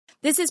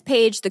This is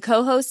Paige, the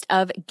co-host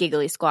of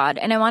Giggly Squad,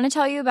 and I want to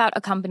tell you about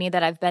a company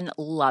that I've been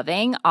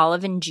loving,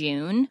 Olive &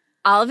 June.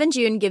 Olive &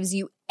 June gives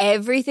you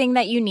everything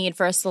that you need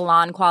for a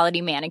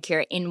salon-quality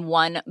manicure in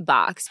one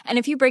box. And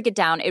if you break it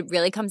down, it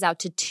really comes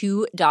out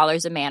to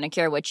 $2 a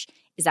manicure, which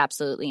is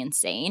absolutely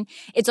insane.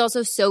 It's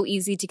also so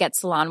easy to get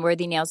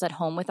salon-worthy nails at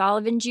home with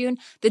Olive & June.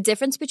 The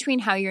difference between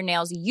how your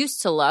nails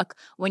used to look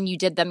when you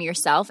did them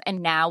yourself and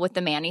now with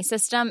the Mani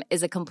system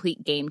is a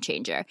complete game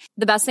changer.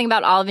 The best thing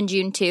about Olive &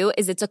 June, too,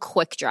 is it's a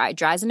quick dry.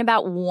 Dries in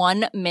about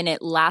 1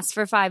 minute, lasts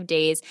for 5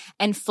 days,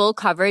 and full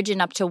coverage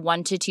in up to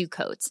 1 to 2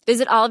 coats.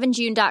 Visit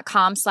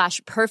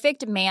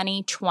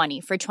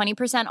oliveandjune.com/perfectmani20 for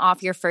 20%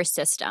 off your first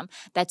system.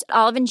 That's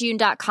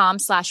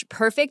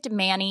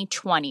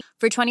oliveandjune.com/perfectmani20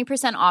 for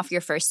 20% off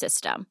your first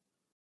system.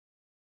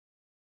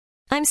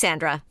 I'm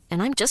Sandra,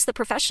 and I'm just the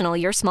professional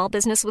your small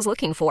business was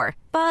looking for.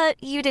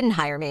 But you didn't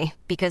hire me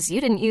because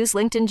you didn't use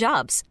LinkedIn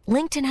Jobs.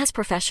 LinkedIn has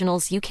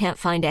professionals you can't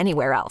find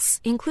anywhere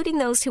else, including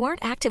those who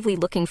aren't actively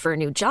looking for a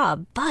new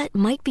job, but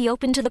might be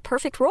open to the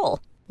perfect role,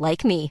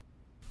 like me.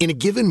 In a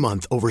given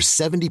month, over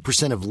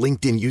 70% of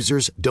LinkedIn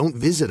users don't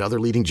visit other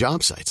leading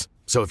job sites.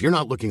 So if you're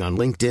not looking on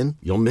LinkedIn,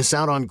 you'll miss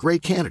out on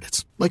great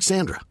candidates, like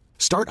Sandra.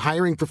 Start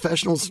hiring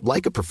professionals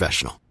like a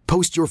professional.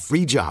 Post your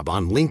free job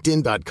on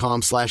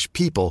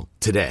linkedin.com/people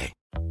today.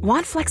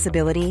 Want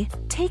flexibility?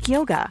 Take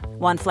yoga.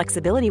 Want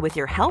flexibility with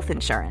your health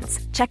insurance?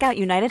 Check out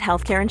United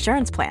Healthcare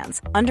Insurance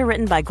Plans.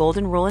 Underwritten by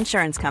Golden Rule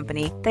Insurance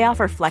Company, they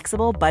offer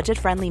flexible,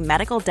 budget-friendly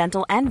medical,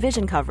 dental, and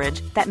vision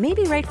coverage that may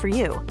be right for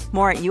you.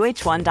 More at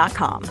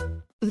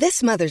uh1.com.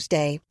 This Mother's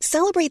Day,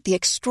 celebrate the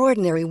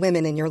extraordinary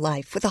women in your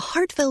life with a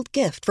heartfelt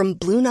gift from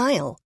Blue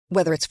Nile.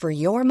 Whether it's for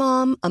your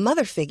mom, a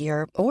mother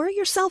figure, or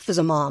yourself as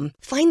a mom,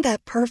 find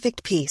that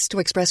perfect piece to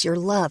express your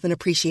love and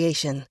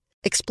appreciation.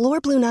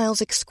 Explore Blue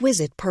Nile's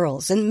exquisite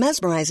pearls and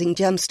mesmerizing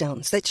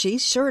gemstones that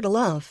she's sure to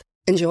love.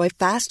 Enjoy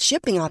fast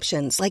shipping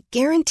options like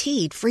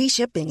guaranteed free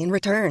shipping and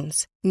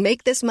returns.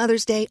 Make this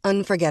Mother's Day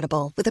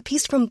unforgettable with a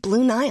piece from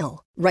Blue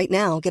Nile. Right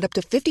now, get up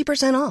to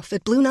 50% off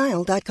at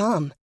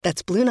BlueNile.com.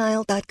 That's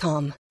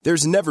BlueNile.com.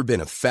 There's never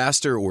been a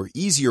faster or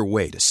easier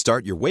way to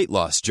start your weight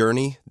loss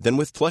journey than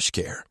with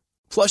PlushCare.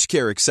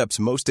 PlushCare accepts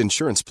most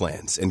insurance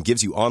plans and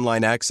gives you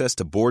online access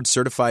to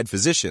board-certified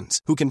physicians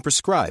who can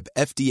prescribe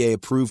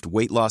FDA-approved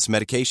weight loss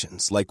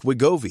medications like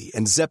Wegovy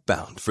and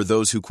Zepbound for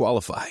those who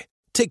qualify.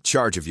 Take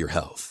charge of your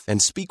health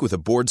and speak with a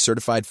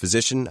board-certified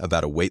physician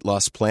about a weight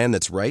loss plan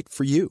that's right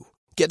for you.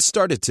 Get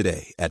started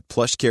today at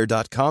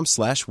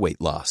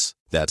plushcare.com/weight-loss.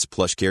 That's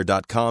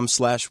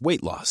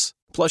plushcare.com/weight-loss.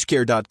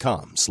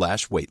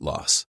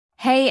 plushcare.com/weight-loss.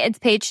 Hey, it's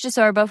Paige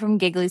DeSorbo from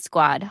Giggly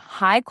Squad.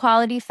 High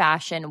quality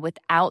fashion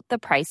without the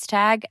price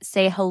tag.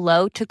 Say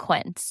hello to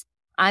Quince.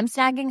 I'm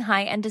snagging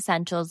high-end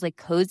essentials like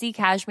cozy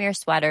cashmere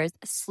sweaters,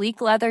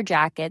 sleek leather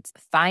jackets,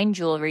 fine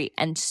jewelry,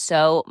 and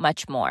so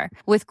much more.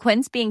 With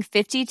Quince being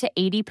 50 to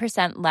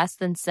 80% less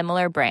than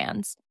similar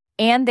brands.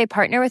 And they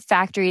partner with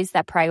factories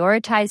that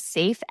prioritize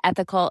safe,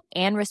 ethical,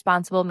 and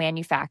responsible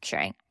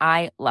manufacturing.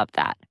 I love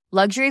that.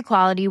 Luxury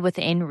quality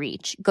within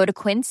reach. Go to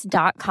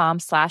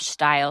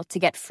quince.com/style to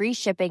get free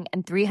shipping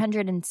and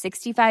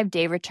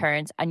 365-day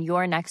returns on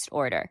your next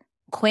order.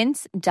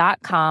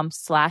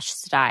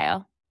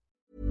 Quince.com/style.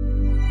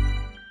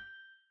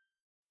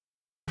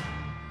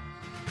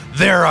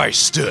 There I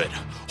stood,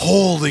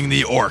 holding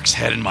the orc's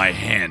head in my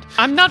hand.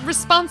 I'm not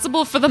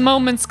responsible for the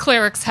moments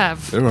clerics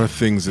have. There are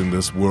things in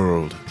this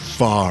world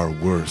far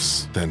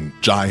worse than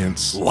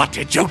giants. What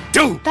did you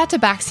do? That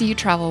tabaxi you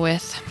travel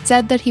with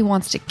said that he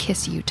wants to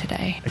kiss you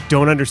today. I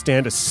don't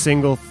understand a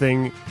single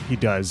thing he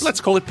does.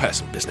 Let's call it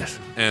personal business.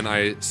 And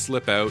I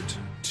slip out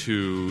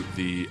to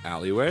the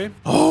alleyway.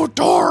 Oh,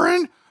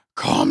 Doran,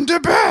 come to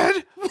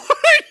bed. What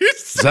are you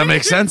saying? Does that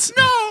make sense?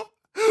 No.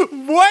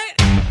 What?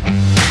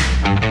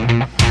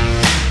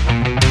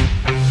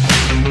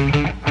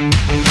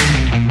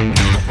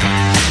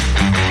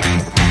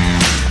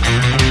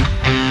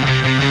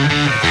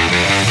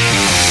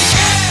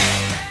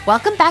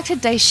 Welcome back to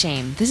Dice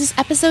Shame. This is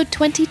episode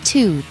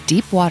 22,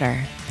 Deep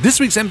Water. This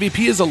week's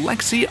MVP is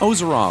Alexei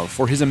Ozerov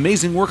for his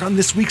amazing work on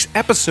this week's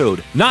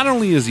episode. Not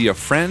only is he a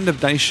friend of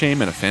Dice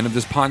Shame and a fan of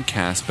this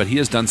podcast, but he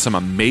has done some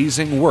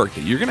amazing work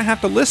that you're going to have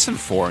to listen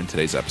for in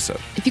today's episode.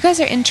 If you guys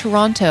are in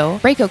Toronto,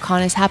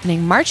 BreakoCon is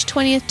happening March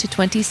 20th to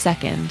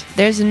 22nd.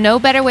 There's no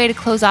better way to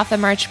close off the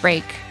March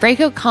break.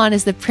 BreakoCon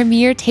is the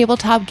premier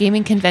tabletop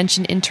gaming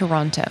convention in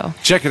Toronto.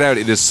 Check it out.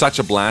 It is such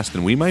a blast,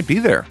 and we might be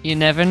there. You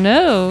never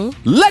know.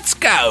 Let's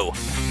go!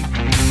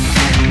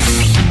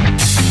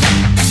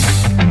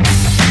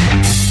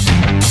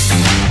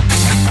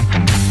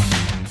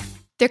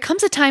 There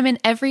comes a time in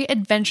every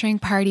adventuring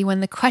party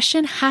when the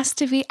question has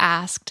to be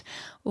asked,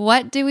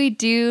 what do we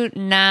do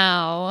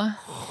now?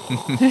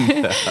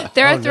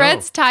 There are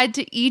threads tied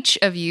to each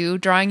of you,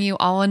 drawing you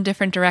all in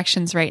different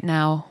directions right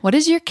now. What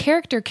does your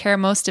character care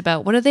most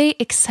about? What are they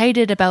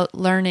excited about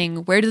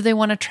learning? Where do they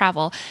want to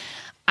travel?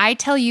 I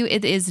tell you,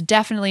 it is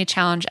definitely a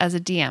challenge as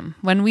a DM.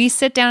 When we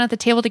sit down at the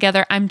table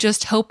together, I'm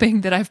just hoping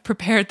that I've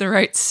prepared the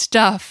right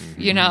stuff,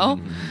 you know?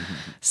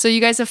 So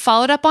you guys have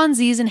followed up on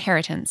Z's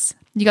inheritance.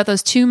 You got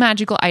those 2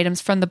 magical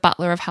items from the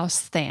butler of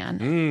House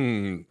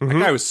Than. That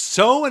guy was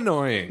so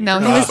annoying. No,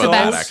 he was the About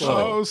that, best.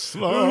 actually.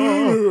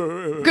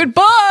 Slow.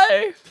 Goodbye!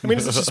 I mean,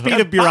 it's just the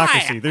speed of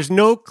bureaucracy. There's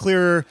no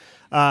clear...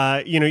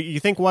 you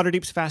think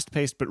Waterdeep's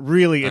fast-paced, but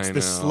really it's I the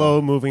know.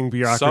 slow-moving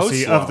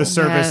bureaucracy So of the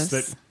slow. service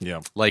Yes. that...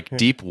 Yeah. Like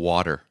deep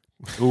water.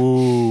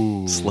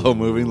 Ooh. Slow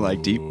moving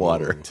like deep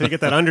water. So you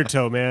get that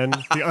undertow, man.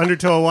 The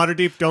undertow of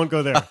Waterdeep, don't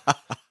go there.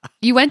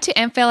 You went to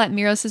Amphail at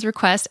Miros'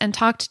 request and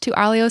talked to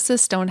Arlios'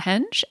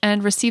 Stonehenge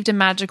and received a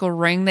magical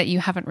ring that you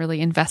haven't really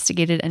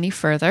investigated any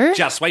further.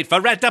 Just wait for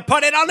Red to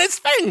put it on his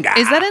finger.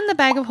 Is that in the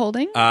bag of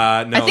holding? No,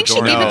 I think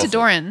she gave it to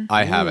Doran.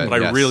 I have it.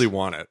 But I yes. really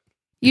want it.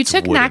 You It's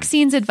took wooden.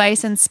 Naxine's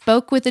advice and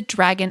spoke with the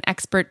dragon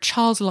expert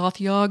Charles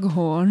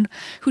Lothyaghorn,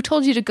 who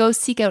told you to go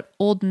seek out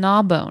Old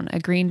Gnawbone, a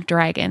green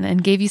dragon,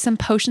 and gave you some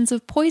potions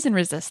of poison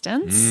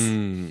resistance.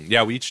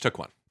 Yeah, we each took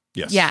one.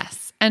 Yes.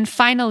 Yes. And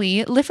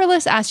finally,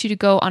 Lifferless asked you to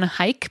go on a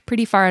hike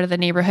pretty far out of the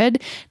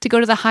neighborhood to go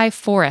to the High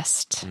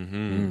Forest.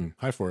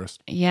 High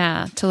Forest.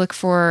 Yeah, to look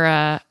for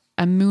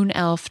a moon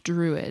elf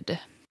druid.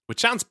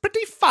 Which sounds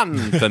pretty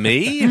fun for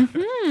me.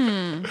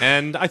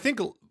 And I think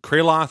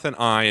Kraloth and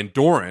I and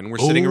Doran were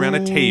sitting around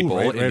a table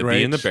right, in the right.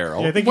 Bee in the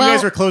Barrel. Yeah, I think Well- you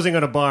guys were closing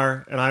on a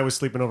bar, and I was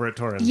sleeping over at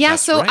Torrin. Yeah,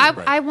 That's so right,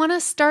 I want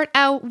to start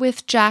out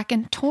with Jack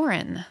and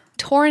Torin.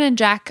 Torin and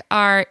Jack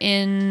are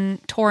in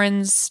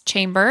Torin's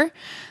chamber.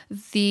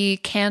 The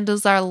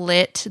candles are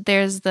lit.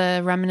 There's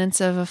the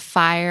remnants of a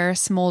fire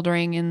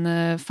smoldering in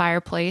the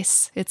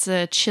fireplace. It's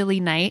a chilly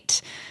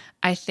night.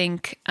 I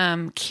think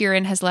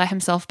Kieran has let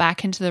himself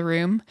back into the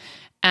room,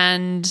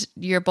 and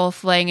you're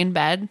both laying in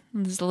bed.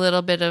 There's a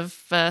little bit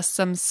of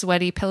some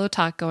sweaty pillow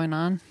talk going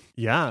on.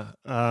 Yeah.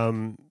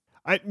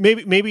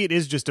 Maybe it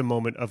is just a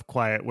moment of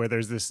quiet where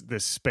there's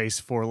this space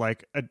for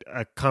like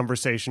a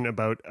conversation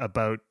about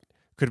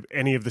could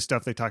any of the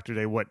stuff they talked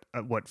today what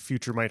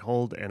future might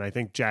hold, and I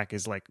think Jack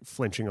is like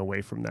flinching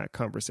away from that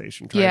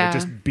conversation, trying Yeah. to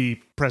just be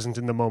present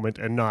in the moment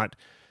and not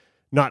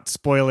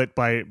spoil it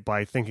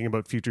by thinking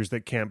about futures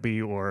that can't be.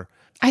 Or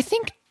I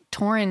think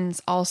Torin's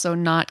also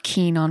not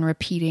keen on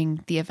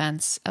repeating the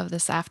events of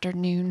this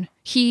afternoon.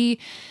 He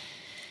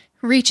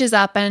reaches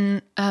up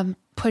and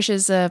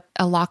pushes a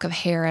lock of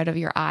hair out of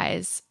your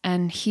eyes,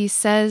 and he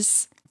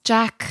says,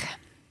 Jack,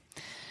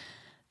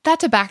 that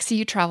tabaxi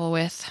you travel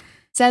with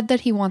said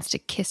that he wants to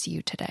kiss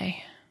you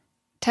today.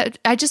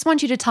 I just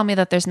want you to tell me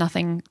that there's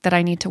nothing that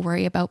I need to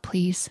worry about,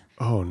 please.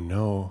 oh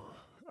no,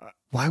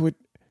 why would?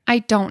 I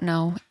don't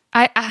know.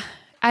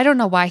 I don't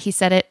know why he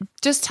said it.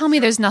 Just tell me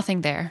there's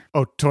nothing there.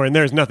 Oh, Torrin,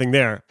 there's nothing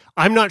there.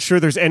 I'm not sure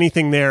there's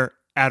anything there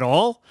at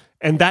all.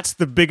 And that's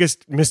the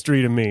biggest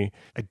mystery to me.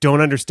 I don't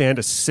understand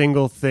a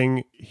single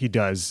thing he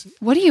does.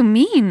 What do you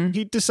mean?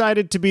 He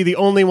decided to be the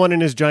only one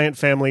in his giant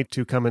family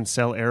to come and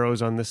sell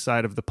arrows on this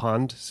side of the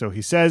pond, so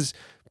he says,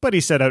 but he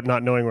set out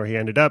not knowing where he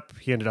ended up.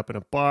 He ended up in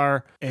a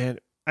bar, and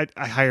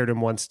I hired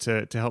him once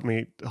to help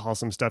me haul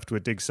some stuff to a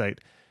dig site.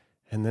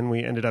 And then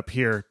we ended up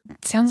here.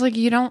 Sounds like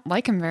you don't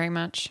like him very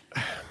much.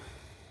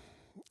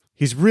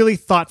 He's really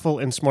thoughtful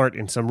and smart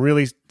in some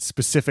really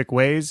specific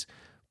ways,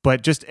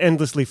 but just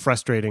endlessly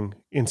frustrating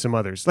in some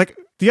others. Like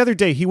the other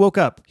day, he woke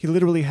up. He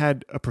literally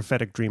had a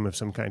prophetic dream of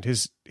some kind.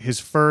 His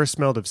fur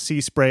smelled of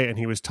sea spray, and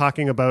he was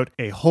talking about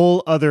a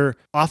whole other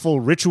awful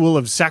ritual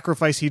of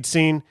sacrifice he'd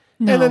seen,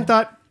 No. and then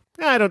thought,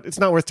 it's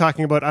not worth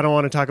talking about. I don't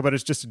want to talk about it.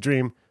 It's just a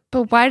dream.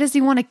 But why does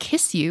he want to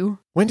kiss you?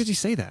 When did he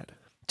say that?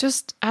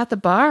 Just at the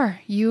bar.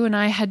 You and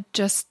I had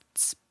just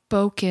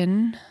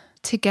spoken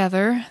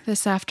together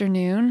this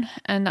afternoon,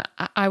 and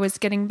I was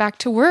getting back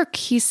to work.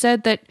 He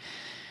said that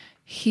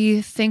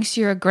he thinks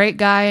you're a great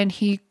guy and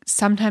he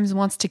sometimes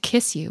wants to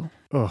kiss you.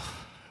 Oh,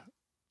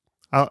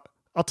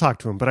 I'll talk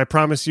to him, but I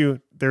promise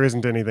you there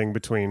isn't anything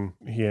between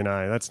he and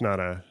I. That's not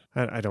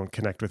I don't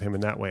connect with him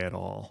in that way at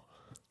all.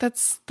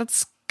 That's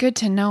good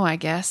to know, I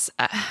guess.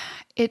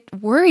 It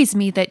worries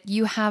me that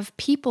you have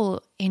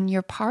people in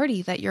your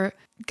party that you're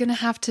going to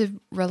have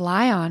to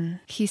rely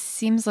on. He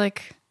seems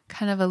like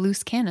kind of a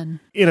loose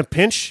cannon. In a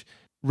pinch,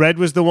 Red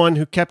was the one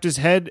who kept his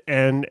head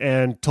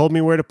and told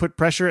me where to put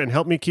pressure and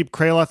helped me keep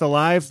Kraloth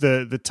alive.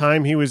 The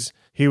time he was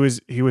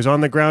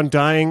on the ground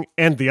dying,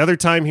 and the other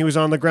time he was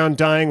on the ground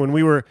dying when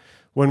we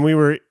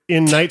were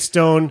in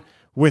Nightstone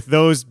with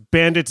those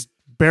bandits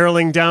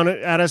barreling down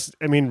at us.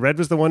 I mean, Red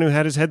was the one who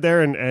had his head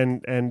there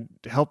and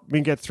helped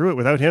me get through it.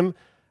 Without him,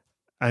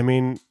 I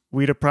mean,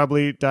 we'd have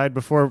probably died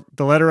before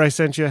the letter I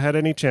sent you had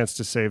any chance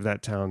to save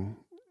that town.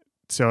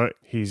 So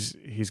he's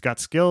got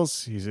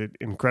skills. He's an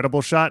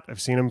incredible shot.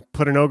 I've seen him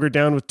put an ogre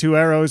down with 2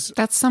 arrows.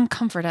 That's some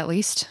comfort, at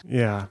least.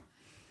 Yeah.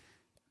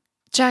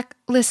 Jack,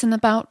 listen,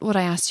 about what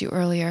I asked you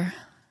earlier.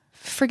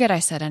 Forget I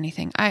said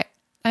anything. I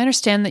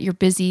understand that you're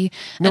busy.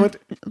 No,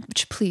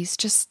 please,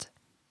 just...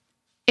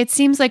 It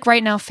seems like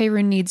right now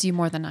Faerun needs you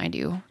more than I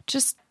do.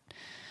 Just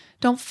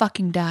don't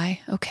fucking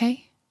die,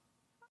 okay?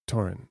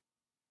 Torrin,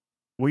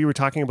 what you were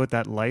talking about,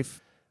 that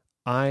life,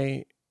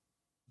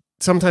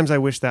 sometimes I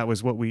wish that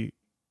was what we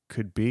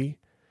could be.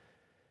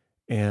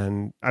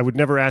 And I would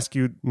never ask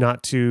you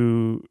not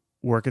to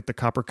work at the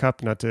Copper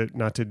Cup, not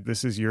to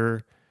this is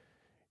your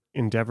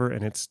endeavor,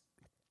 and it's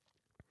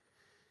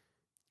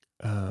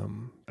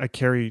I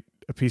carry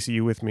a piece of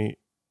you with me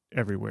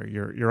everywhere.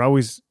 You're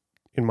always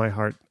in my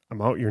heart.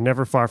 You're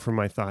never far from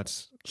my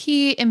thoughts.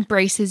 He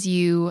embraces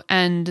you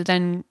and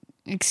then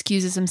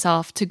excuses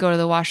himself to go to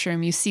the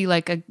washroom. You see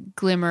like a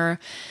glimmer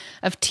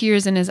of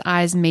tears in his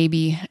eyes,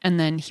 maybe, and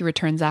then he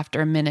returns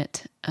after a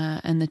minute,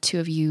 and the two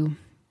of you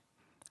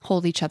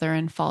hold each other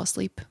and fall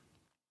asleep.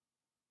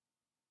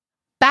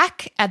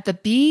 Back at the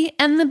Bee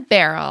and the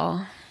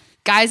Barrel.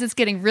 Guys, it's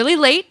getting really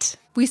late.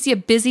 We see a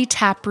busy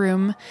tap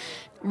room.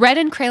 Red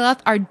and Kraloth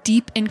are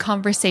deep in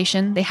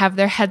conversation. They have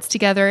their heads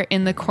together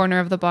in the corner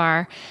of the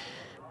bar.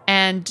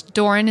 And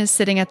Doran is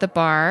sitting at the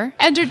bar,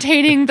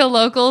 entertaining the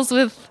locals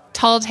with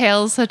tall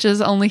tales such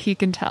as only he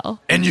can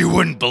tell. And you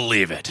wouldn't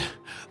believe it.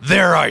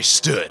 There I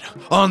stood,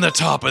 on the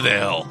top of the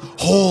hill,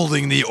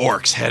 holding the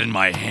orc's head in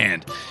my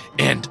hand.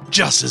 And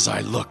just as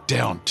I looked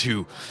down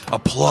to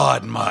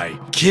applaud my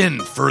kin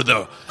for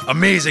the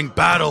amazing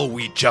battle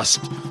we just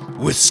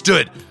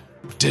withstood,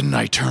 didn't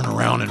I turn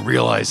around and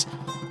realize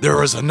there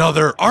was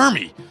another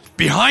army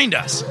behind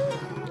us?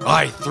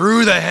 I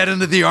threw the head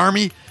into the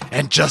army,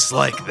 and just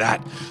like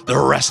that, the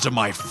rest of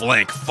my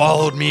flank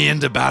followed me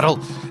into battle,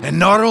 and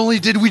not only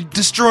did we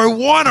destroy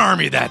one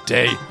army that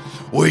day,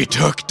 we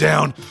took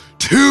down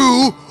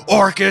 2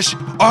 orcish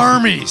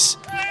armies.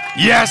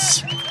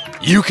 Yes,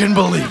 you can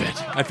believe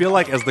it. I feel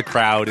like as the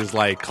crowd is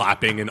like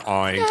clapping and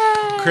awing,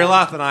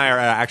 Kraloth and I are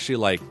actually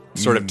like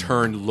sort of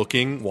turned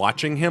looking,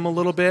 watching him a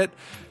little bit,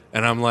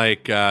 and I'm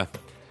like,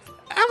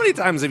 how many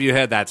times have you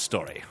heard that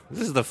story?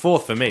 This is the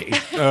 4th for me.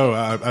 Oh,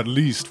 at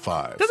least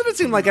 5. Doesn't it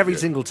seem like every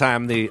single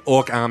time the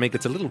orc army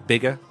gets a little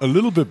bigger? A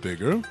little bit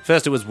bigger.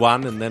 First it was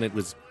 1, and then it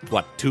was,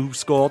 2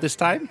 score this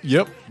time?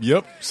 Yep,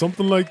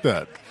 something like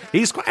that.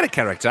 He's quite a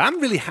character. I'm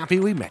really happy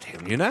we met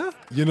him, you know?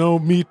 You know,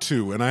 me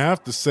too. And I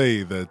have to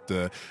say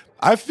that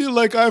I feel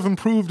like I've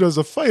improved as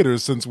a fighter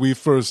since we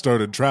first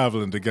started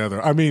traveling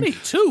together. I mean... Me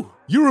too.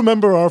 You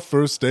remember our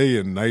first day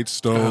in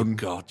Nightstone? Oh,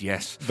 God,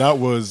 yes. That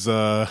was...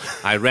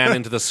 I ran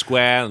into the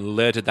square and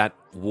alerted that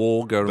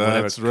warg or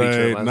whatever That's creature right.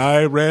 it was. And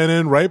I ran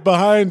in right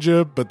behind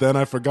you, but then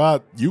I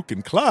forgot you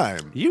can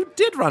climb. You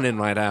did run in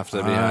right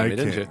after behind me,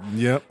 didn't you?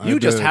 Yep, You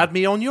just did. had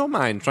me on your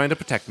mind, trying to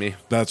protect me.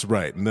 That's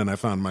right. And then I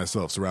found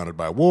myself surrounded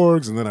by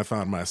wargs, and then I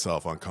found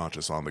myself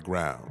unconscious on the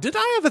ground. Did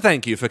I ever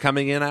thank you for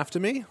coming in after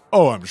me?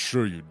 Oh, I'm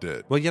sure you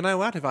did. Well, you know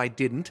what? If I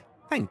didn't,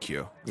 thank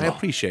you. I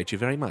appreciate you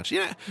very much.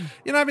 Yeah,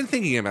 I've been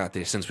thinking about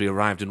this since we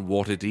arrived in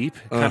Waterdeep,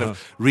 kind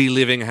of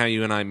reliving how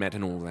you and I met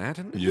and all that.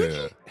 And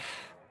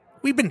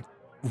we've been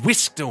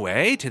whisked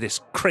away to this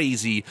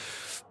crazy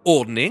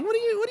ordning. What do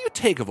you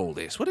take of all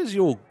this? What is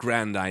your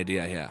grand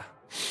idea here?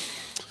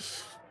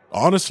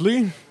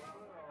 Honestly,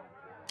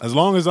 as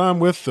long as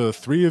I'm with the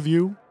 3 of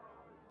you,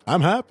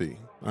 I'm happy.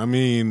 I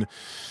mean,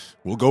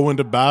 we'll go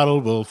into battle,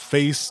 we'll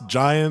face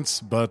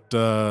giants, but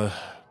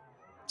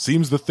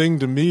seems the thing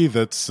to me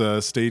that's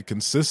stayed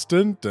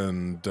consistent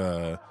and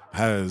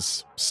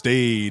has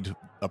stayed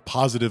a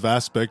positive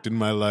aspect in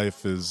my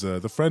life is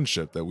the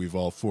friendship that we've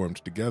all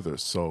formed together.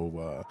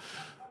 So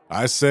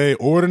I say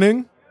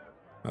ordering,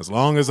 as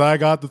long as I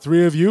got the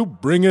 3 of you,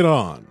 bring it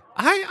on.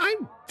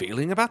 I'm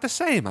feeling about the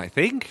same, I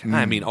think.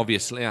 I mean,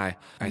 obviously, I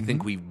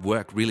think we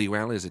work really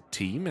well as a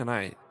team,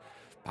 and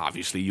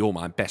obviously, you're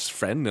my best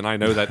friend, and I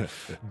know that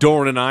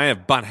Doran and I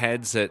have butt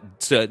heads at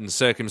certain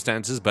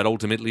circumstances, but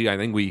ultimately, I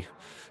think we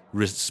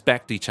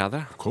respect each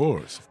other. Of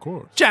course.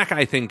 Jack,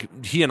 I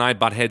think he and I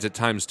butt heads at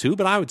times too,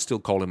 but I would still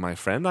call him my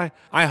friend.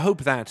 I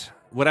hope that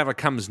whatever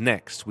comes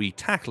next, we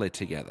tackle it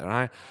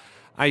together.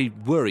 I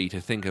worry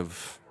to think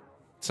of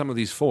some of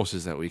these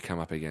forces that we come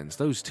up against.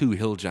 Those 2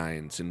 hill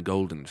giants in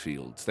Golden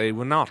Fields, they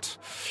were not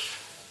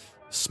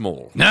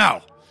small.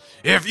 Now,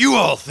 if you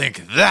all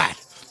think that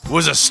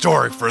was a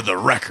story for the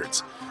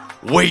records,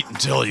 wait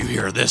until you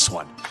hear this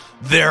one.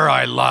 There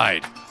I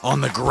lied,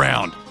 on the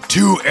ground,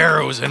 2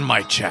 arrows in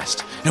my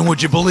chest. And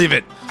would you believe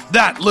it?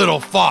 That little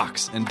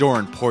fox. And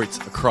Doran points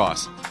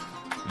across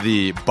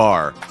the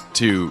bar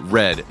to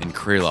Red and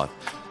Kraloth.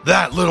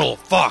 That little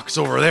fox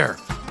over there,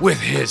 with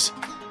his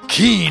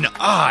keen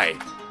eye,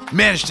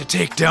 managed to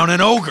take down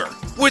an ogre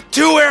with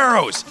 2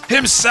 arrows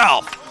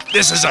himself.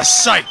 This is a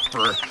sight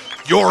for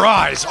your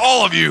eyes,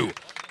 all of you.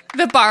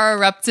 The bar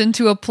erupts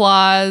into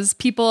applause.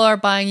 People are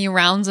buying you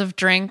rounds of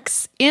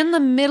drinks. In the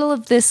middle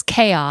of this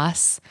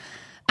chaos,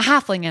 a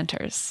halfling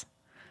enters,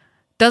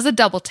 does a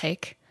double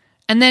take,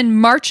 and then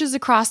marches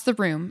across the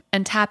room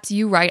and taps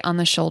you right on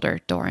the shoulder,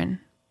 Doran.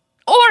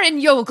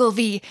 Orin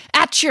Yogolvi,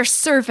 at your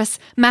service,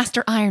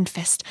 Master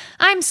Ironfist.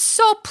 I'm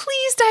so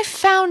pleased I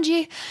found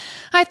ye.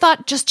 I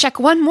thought just check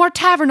one more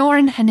tavern,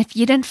 Orin, and if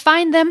you didn't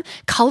find them,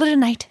 call it a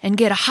night and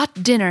get a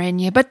hot dinner in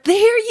ye. But here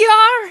ye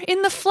are,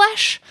 in the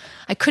flesh.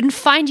 I couldn't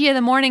find ye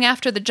the morning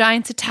after the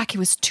giant's attack. It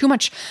was too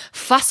much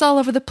fuss all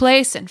over the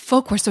place, and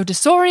folk were so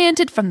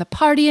disoriented from the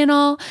party and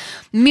all.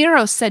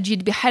 Miro said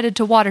you'd be headed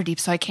to Waterdeep,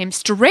 so I came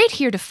straight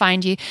here to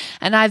find ye,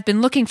 and I've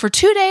been looking for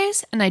 2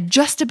 days, and I'd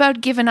just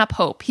about given up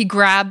hope. He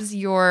grabs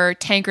your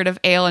tankard of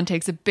ale and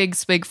takes a big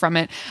swig from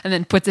it, and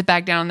then puts it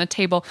back down on the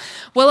table.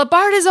 Well, a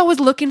bard is always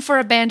looking for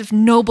a band of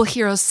noble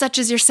heroes such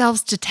as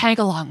yourselves to tag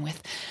along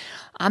with.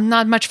 I'm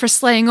not much for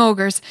slaying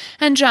ogres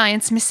and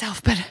giants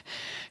myself, but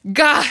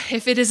gah,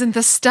 if it isn't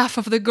the stuff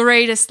of the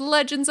greatest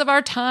legends of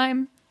our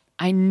time.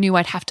 I knew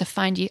I'd have to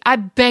find ye. I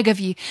beg of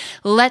ye,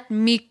 let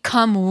me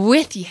come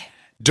with ye.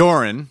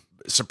 Doran,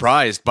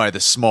 surprised by the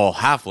small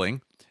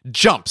halfling,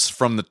 jumps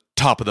from the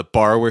top of the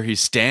bar where he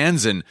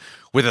stands and,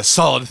 with a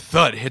solid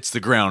thud, hits the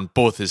ground,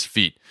 both his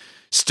feet,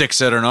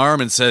 sticks out an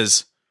arm and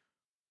says,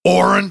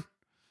 Orin,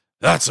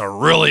 that's a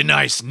really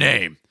nice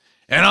name,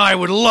 and I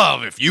would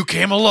love if you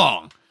came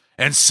along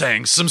and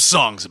sang some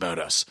songs about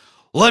us.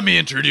 Let me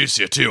introduce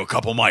you to a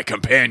couple of my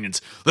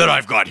companions that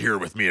I've got here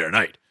with me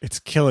tonight. It's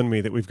killing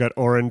me that we've got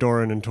Orin,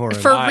 Doran, and Torin.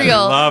 For real.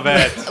 I love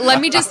it. Let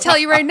me just tell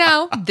you right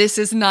now, this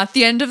is not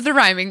the end of the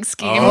rhyming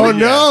scheme. Oh,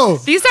 no.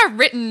 These are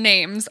written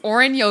names.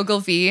 Orin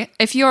Yogolvi.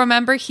 If you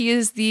remember, he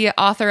is the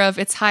author of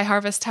It's High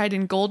Harvest Tide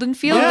in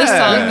Goldenfield, the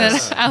song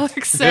that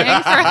Alex sang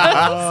for us.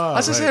 I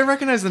was going to say, I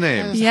recognize the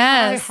name.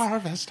 Yes. High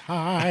harvest,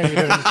 tide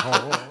and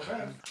cold.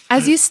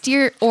 As you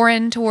steer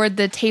Orin toward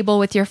the table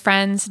with your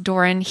friends,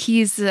 Doran,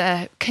 he's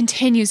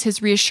continues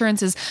his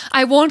reassurances.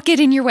 I won't get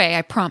in your way,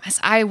 I promise.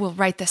 I will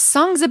write the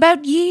songs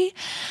about ye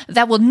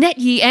that will net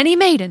ye any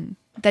maiden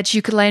that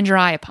you could land your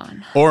eye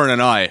upon. Orin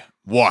and I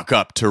walk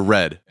up to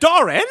Red.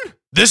 Doran?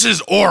 This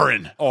is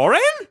Orin. Orin?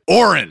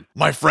 Orin,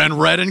 my friend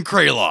Red and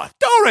Kraloth.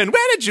 Doran,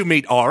 where did you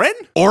meet Orin?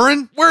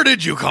 Orin, where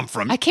did you come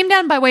from? I came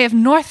down by way of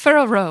North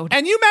Furrow Road.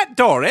 And you met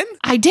Doran?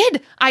 I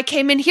did. I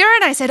came in here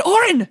and I said,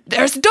 Orin,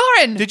 there's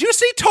Doran. Did you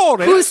see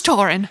Torin? Who's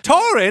Torin?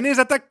 Torin is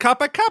at the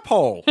Cuppa Cup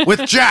hole.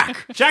 With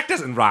Jack. Jack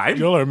doesn't rhyme.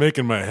 Y'all are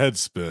making my head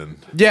spin.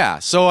 Yeah,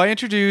 so I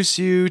introduce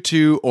you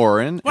to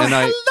Orin, Well, and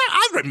hello.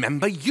 I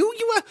remember you.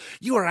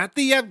 You were at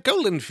the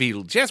Golden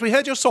Fields. Yes, we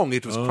heard your song.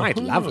 It was quite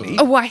lovely.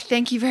 Oh, why,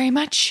 thank you very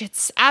much.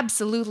 It's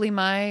absolutely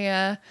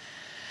my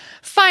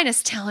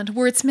finest talent,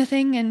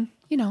 wordsmithing and,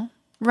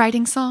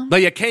 writing songs.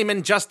 But you came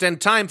in just in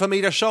time for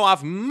me to show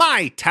off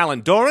my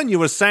talent, Doran. You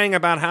were saying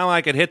about how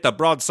I could hit the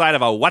broadside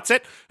of a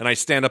what's-it, and I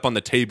stand up on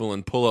the table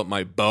and pull up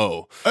my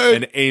bow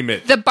and aim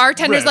it. The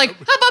bartender's like,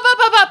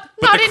 up,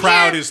 But not the in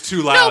crowd here. is too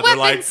No loud. They're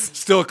like weapons.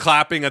 still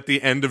clapping at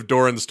the end of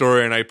Doran's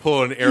story, and I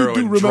pull an arrow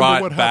do and remember draw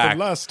it what back. happened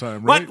last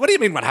time, right? What do you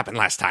mean what happened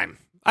last time?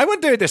 I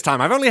wouldn't do it this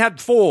time. I've only had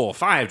 4,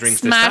 5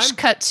 drinks Smash this time.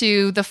 cut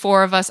to the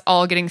 4 of us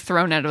all getting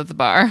thrown out of the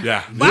bar.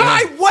 Yeah. Well,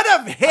 I would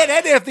have hit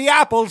it if the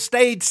apple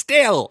stayed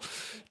still.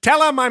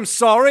 Tell him I'm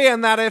sorry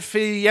and that if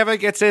he ever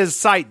gets his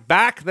sight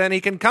back, then he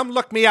can come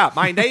look me up.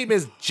 My name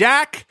is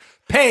Jack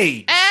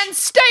Page. And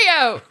stay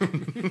out.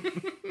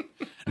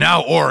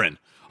 Now, Orin,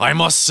 I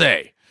must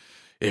say,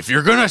 if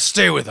you're going to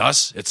stay with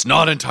us, it's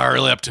not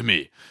entirely up to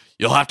me.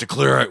 You'll have to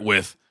clear it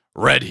with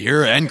Red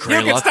here and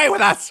Kraloth. You can stay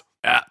with us.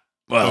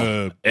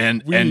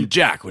 And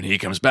Jack when he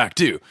comes back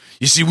too.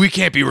 You see, we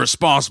can't be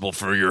responsible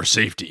for your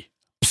safety.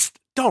 Psst,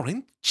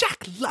 Doran,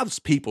 Jack loves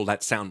people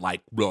that sound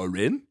like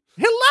Orin.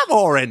 He'll love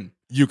Orin.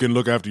 You can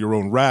look after your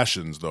own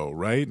rations, though,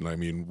 right? I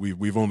mean,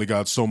 we've only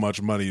got so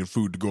much money and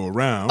food to go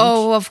around.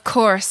 Oh, of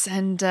course.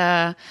 And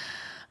I'm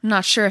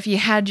not sure if you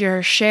had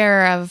your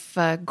share of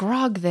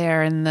grog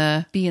there in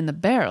the Bee in the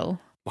Barrel.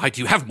 Why, do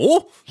you have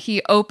more?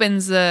 He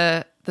opens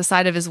the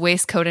side of his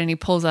waistcoat and he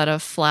pulls out a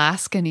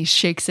flask and he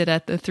shakes it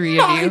at the 3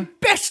 of My you.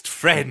 best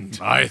friend.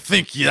 I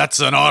think that's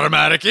an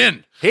automatic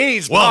in.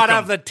 He's Welcome. part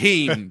of the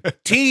team.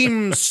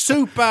 Team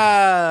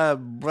Super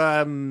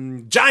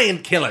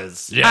Giant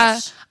Killers.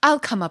 Yes. I'll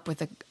come up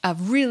with a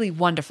really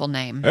wonderful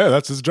name. Hey,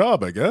 that's his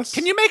job, I guess.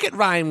 Can you make it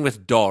rhyme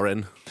with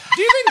Doran?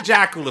 Do you think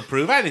Jack will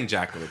approve? I think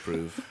Jack will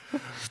approve.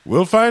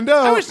 We'll find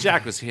out. I wish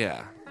Jack was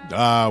here.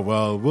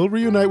 Well, we'll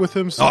reunite with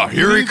him soon. Oh,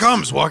 here he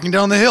comes, walking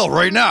down the hill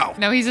right now.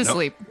 No, he's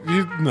asleep.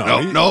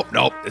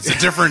 Nope. It's a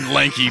different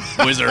lanky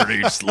wizard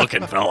who's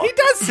looking fella. He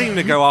does seem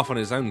to go off on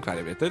his own quite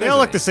a bit. They all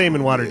look the same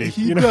in Waterdeep.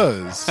 He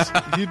does.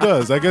 He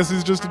does. I guess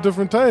he's just a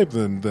different type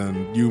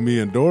than you, me,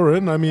 and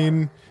Doran. I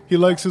mean, he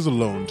likes his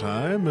alone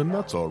time, and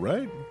that's all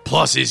right.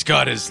 Plus, he's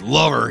got his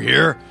lover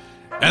here,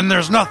 and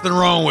there's nothing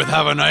wrong with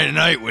having a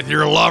night with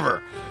your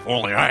lover. If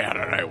only I had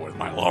a night with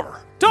my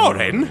lover.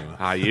 Doran,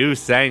 are you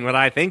saying what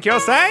I think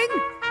you're saying?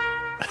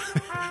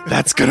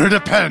 That's gonna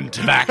depend,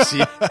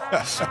 Maxie.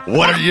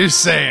 What are you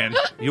saying?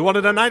 You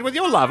wanted a night with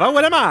your lover?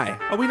 What am I?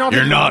 Are we not?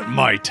 You're not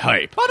my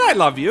type. But I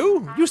love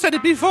you. You said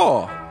it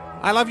before.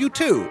 I love you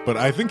too. But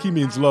I think he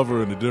means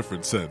lover in a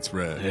different sense,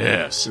 Red.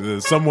 Yes.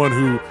 Someone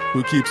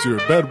who keeps your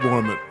bed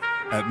warm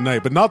at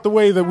night, but not the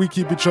way that we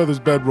keep each other's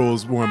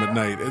bedrolls warm at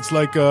night. It's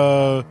like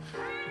a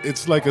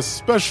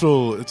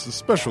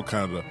special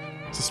kind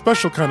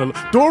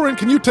of. Doran,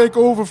 can you take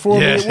over for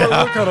me?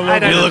 What kind of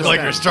love? You look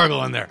like you're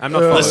struggling there. I'm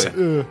not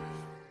Listen,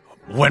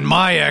 when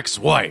my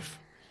ex-wife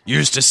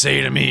used to say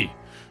to me,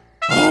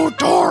 "Oh,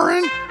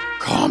 Doran,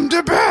 come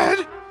to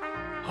bed,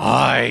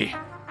 I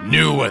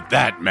knew what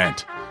that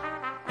meant,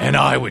 and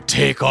I would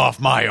take off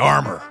my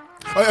armor.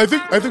 I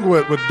think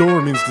what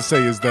Dora means to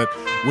say is that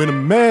when a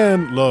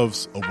man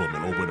loves a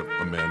woman, or when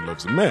a man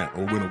loves a man,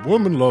 or when a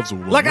woman loves a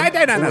woman... Look, I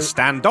don't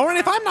understand, Doran.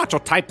 If I'm not your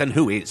type, then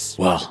who is?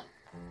 Well,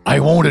 I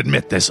won't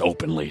admit this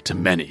openly to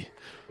many,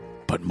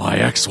 but my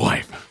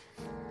ex-wife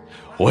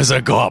was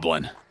a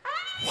goblin.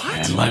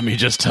 What? And let me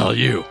just tell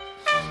you,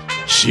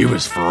 she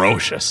was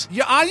ferocious.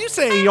 Are you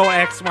saying your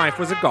ex-wife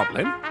was a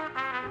goblin?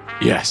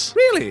 Yes.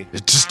 Really?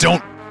 Just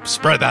don't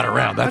spread that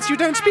around. But you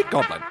don't speak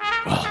goblin.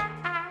 Well,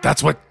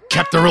 that's what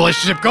kept the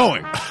relationship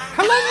going.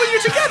 How long were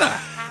you together?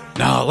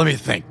 Now, let me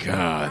think.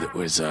 It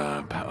was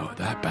that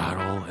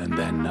battle, and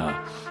then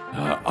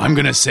I'm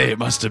going to say it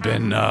must have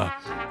been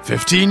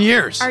 15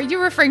 years. Are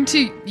you referring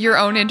to your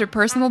own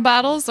interpersonal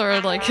battles or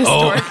like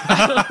historic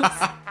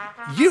battles?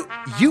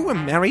 You were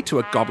married to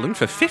a goblin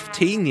for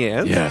 15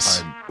 years?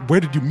 Yes. Where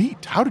did you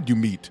meet? How did you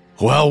meet?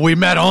 Well, we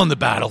met on the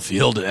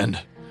battlefield, and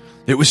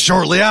it was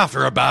shortly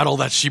after a battle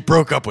that she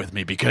broke up with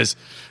me because,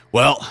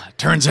 well,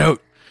 turns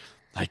out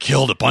I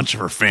killed a bunch of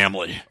her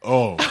family.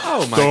 Oh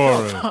my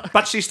God.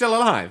 But she's still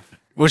alive?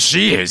 Well,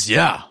 she is,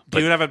 yeah.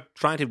 But you never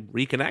tried to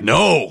reconnect?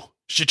 No.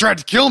 She tried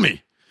to kill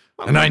me,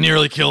 and I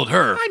nearly killed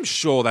her. I'm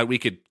sure that we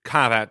could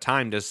carve out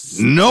time to...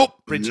 Nope.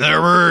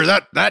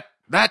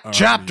 That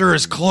chapter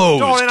is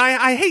closed. Doran,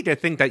 I hate to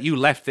think that you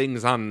left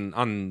things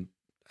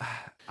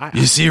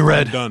you see,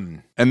 Red?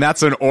 Done. And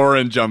that's when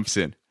Oren jumps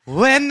in.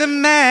 When the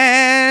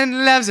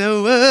man loves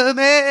a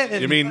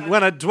woman. You mean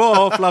when a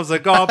dwarf loves a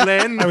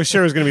goblin? I was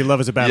sure it was going to be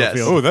Love is a Battlefield.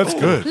 Yes. Oh, that's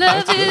good.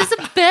 Love is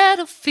a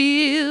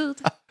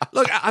battlefield.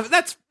 Look,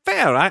 that's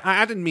fair.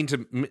 I didn't mean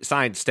to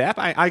sidestep.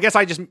 I guess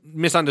I just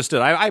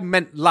misunderstood. I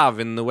meant love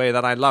in the way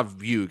that I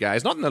love you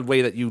guys, not in the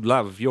way that you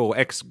love your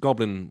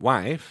ex-goblin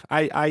wife.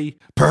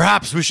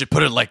 Perhaps we should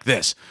put it like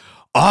this.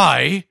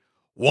 I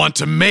want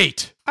to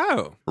mate.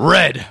 Oh.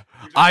 Red,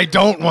 I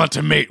don't want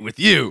to mate with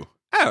you.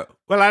 Oh.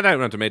 Well, I don't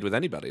want to mate with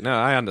anybody. No,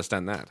 I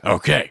understand that.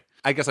 Okay.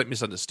 I guess I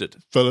misunderstood.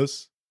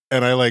 Fellas.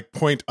 And I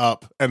point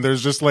up, and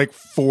there's just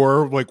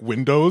 4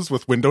 windows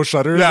with window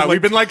shutters. Yeah,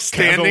 we've been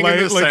standing in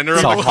the center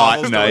of a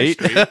hot night.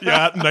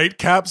 Yeah,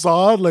 nightcaps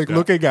on,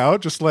 looking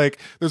out. Just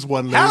there's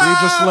one lady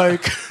A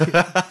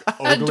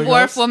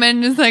dwarf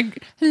woman is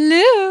like,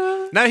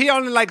 hello. No, he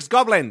only likes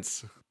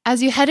goblins.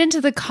 As you head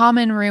into the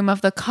common room of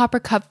the Copper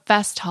Cup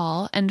Fest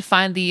Hall and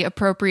find the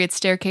appropriate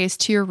staircase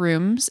to your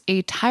rooms,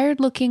 a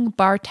tired-looking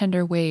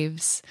bartender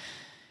waves.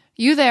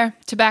 You there,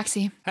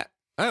 Tabaxi.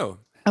 Oh.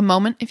 A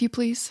moment, if you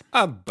please.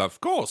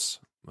 Of course.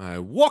 I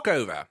walk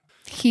over.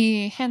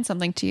 He hands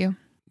something to you.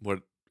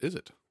 What is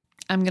it?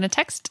 I'm going to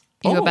text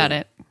you about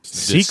it.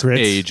 This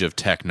age of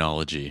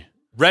technology.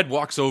 Red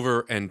walks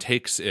over and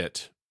takes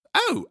it.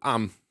 Oh,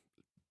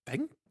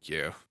 thank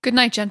you. Good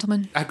night,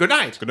 gentlemen. Good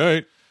night. Good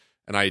night.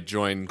 And I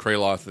join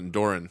Kraloth and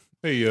Doran.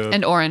 Hey,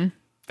 and Oren.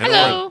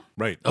 Hello. Oren.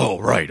 Right. Oh,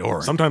 right,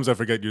 Oren. Sometimes I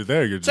forget you're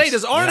there. You're just... Say,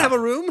 does Oren have a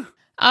room?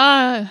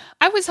 I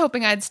was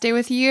hoping I'd stay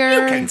with you.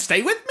 You can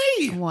stay with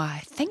me.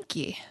 Why, thank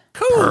you.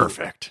 Cool.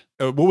 Perfect.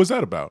 What was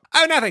that about?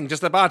 Oh, nothing.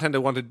 Just the bartender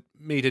wanted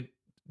me to...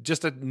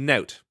 Just a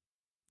note.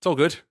 It's all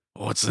good.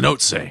 What's the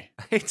note say?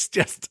 It's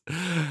just...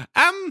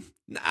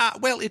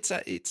 well, it's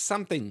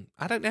something.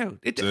 I don't know.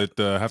 Does it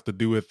have to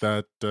do with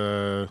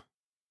that...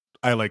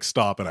 I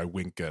stop and I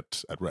wink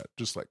at Red.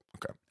 Just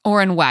okay.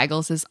 Oren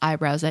waggles his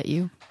eyebrows at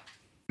you.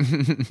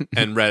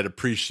 And Red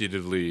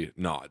appreciatively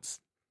nods.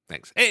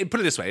 Thanks. Hey, put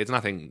it this way, it's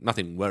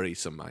nothing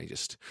worrisome.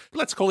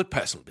 Let's call it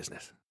personal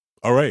business.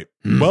 All right.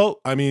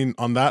 Well,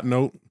 on that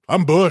note,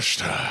 I'm bushed.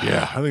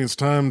 Yeah. I think it's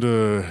time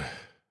to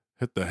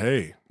hit the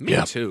hay.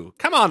 Me too.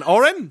 Come on,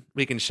 Oren.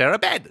 We can share a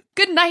bed.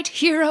 Good night,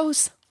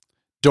 heroes.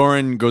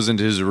 Doran goes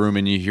into his room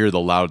and you hear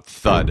the loud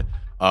thud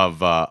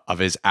of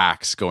his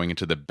axe going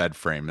into the bed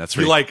frame. That's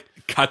where he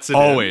cuts it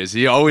always.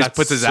 in. He always That's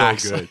puts his so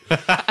axe. Good.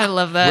 I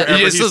love that.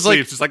 Wherever he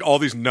sleeps, just all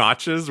these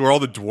notches where all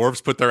the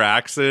dwarves put their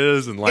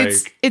axes and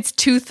It's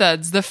 2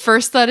 thuds. The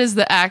first thud is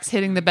the axe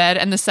hitting the bed,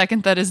 and the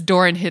second thud is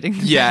Doran hitting the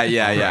bed.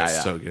 Yeah.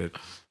 So good.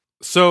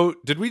 So,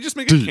 did we just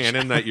make a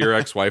canon that your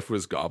ex-wife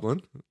was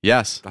goblin?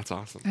 Yes. That's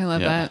awesome. I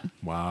love that.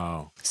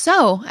 Wow.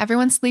 So,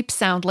 everyone sleeps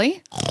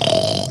soundly.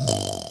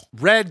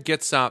 Red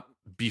gets up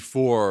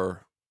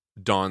before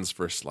Dawn's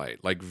first light,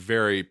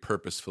 very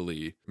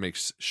purposefully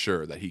makes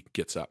sure that he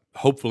gets up,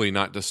 hopefully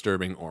not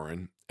disturbing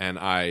Oren, and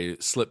I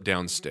slip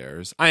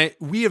downstairs.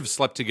 We have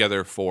slept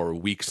together for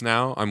weeks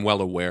now. I'm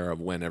well aware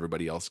of when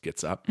everybody else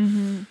gets up,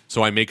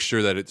 so I make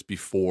sure that it's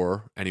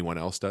before anyone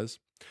else does.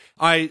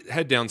 I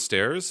head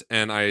downstairs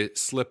and I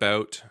slip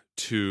out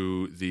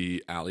to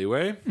the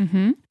alleyway,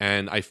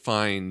 and I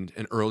find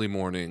an early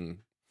morning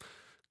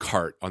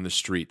cart on the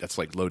street that's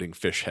loading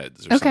fish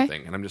heads or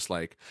something, and I'm just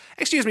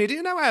excuse me, do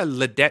you know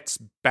Ledette's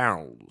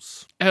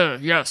Barrels?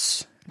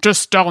 Yes,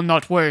 just down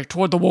that way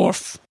toward the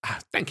wharf.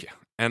 Thank you.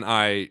 And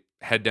I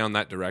head down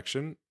that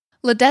direction.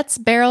 Ledette's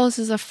Barrels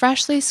is a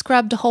freshly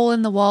scrubbed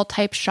hole-in-the-wall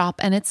type shop,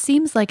 and it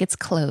seems like it's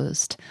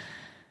closed.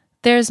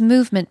 There's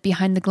movement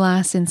behind the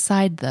glass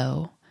inside,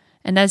 though,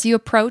 and as you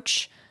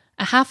approach,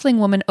 A halfling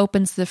woman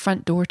opens the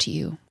front door to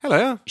you.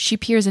 Hello. She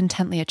peers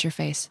intently at your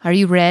face. Are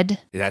you Red?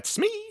 That's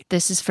me.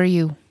 This is for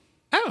you.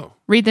 Oh.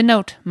 Read the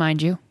note,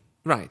 mind you.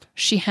 Right.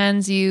 She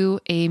hands you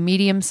a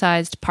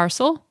medium-sized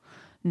parcel,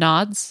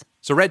 nods.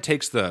 So Red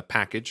takes the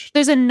package.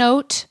 There's a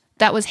note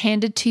that was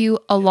handed to you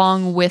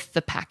along with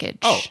the package.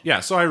 Oh,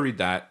 yeah. So I read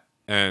that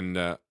and,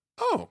 and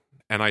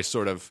I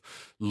sort of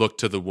look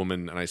to the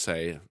woman and I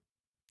say,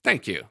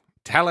 thank you.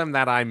 Tell him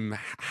that I'm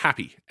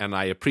happy and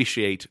I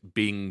appreciate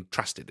being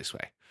trusted this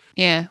way.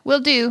 Yeah,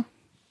 will do.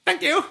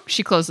 Thank you.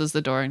 She closes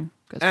the door and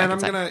goes back And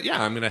inside.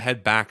 I'm gonna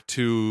head back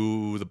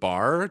to the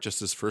bar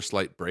just as first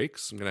light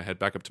breaks. I'm gonna head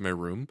back up to my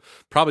room,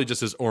 probably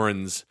just as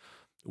Oren's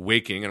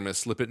waking, and I'm gonna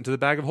slip it into the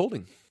bag of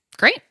holding.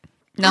 Great.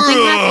 Nothing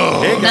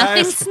happened. Hey,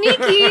 Nothing guys.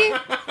 sneaky.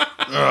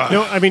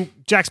 No, I mean,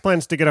 Jack's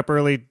plans to get up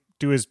early,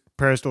 do his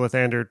prayers to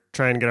Lathander,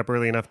 try and get up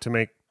early enough to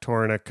make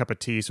Torin a cup of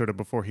tea sort of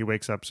before he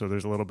wakes up. So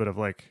there's a little bit of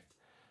like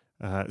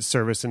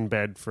service in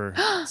bed for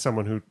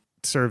someone who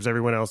serves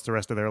everyone else the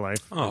rest of their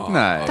life. Oh,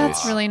 nice.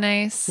 That's really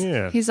nice.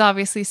 Yeah. He's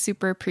obviously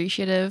super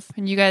appreciative.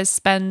 And you guys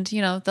spend,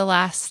 the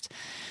last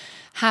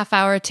half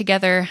hour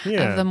together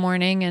of the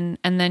morning.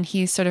 And then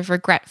he sort of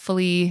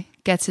regretfully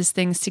gets his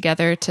things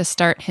together to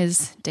start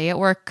his day at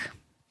work.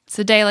 It's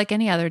a day like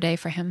any other day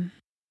for him.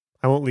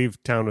 I won't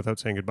leave town without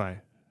saying goodbye.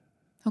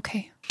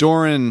 Okay.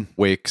 Doran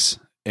wakes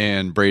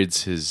and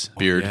braids his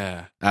beard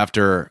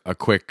after a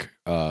quick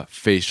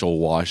facial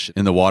wash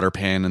in the water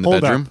pan in the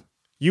Hold bedroom. up.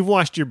 You've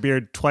washed your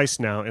beard twice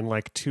now in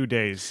like 2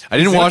 days. I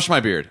didn't wash my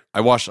beard.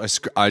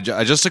 I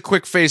just a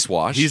quick face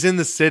wash. He's in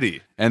the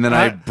city. And then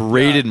I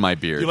braided my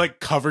beard. You like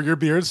cover your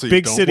beard so you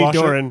Big don't city wash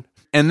Doran. it?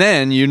 And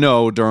then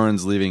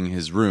Doran's leaving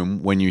his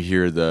room when you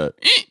hear the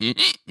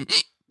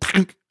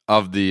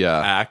of the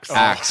axe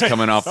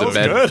coming off the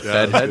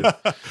bed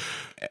head.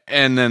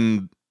 And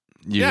then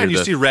you hear and you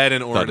the see Red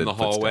and Oren in thudded the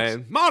hallway.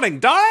 footsteps. Morning,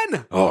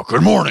 Doran. Oh,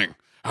 good morning.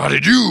 How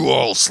did you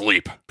all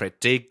sleep?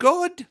 Pretty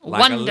good.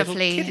 Like a little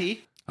Wonderfully.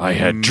 kitty. I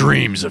had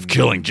dreams of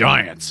killing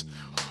giants.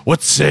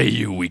 What say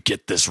you we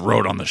get this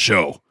road on the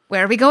show?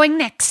 Where are we going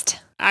next?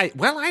 I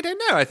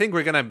don't know. I think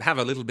we're going to have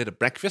a little bit of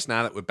breakfast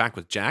now that we're back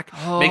with Jack.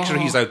 Make sure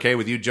he's okay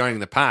with you joining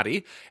the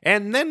party.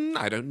 And then,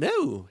 I don't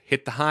know,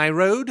 hit the high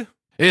road.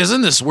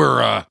 Isn't this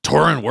where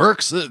Torin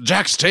works?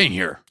 Jack's staying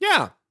here.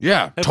 Yeah.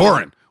 Yeah,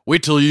 Torin.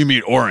 Wait till you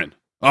meet Oren.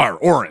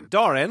 Oren.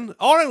 Oren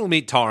will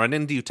meet Torin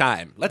in due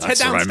time. Let's That's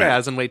head what I meant.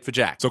 downstairs and wait for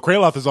Jack. So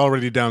Kraloth is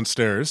already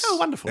downstairs. Oh,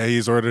 wonderful.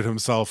 He's ordered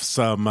himself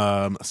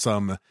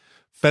some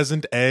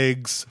pheasant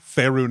eggs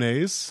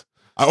farounais.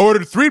 I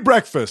ordered 3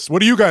 breakfasts. What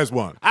do you guys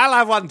want? I'll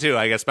have one too,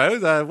 I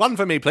suppose. One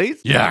for me,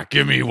 please. Yeah,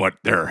 give me what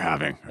they're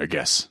having, I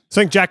guess.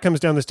 So I think Jack comes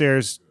down the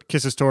stairs,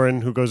 kisses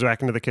Torin, who goes back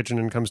into the kitchen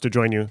and comes to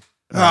join you.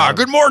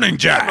 Good morning,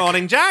 Jack. Good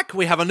morning, Jack.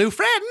 We have a new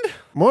friend.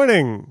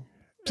 Morning.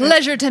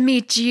 Pleasure to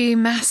meet ye,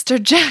 Master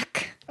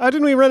Jack.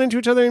 Didn't we run into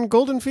each other in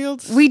Golden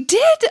Fields? We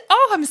did?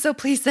 Oh, I'm so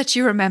pleased that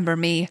you remember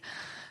me.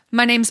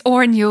 My name's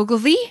Oren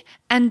Yogolvi,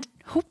 and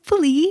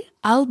hopefully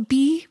I'll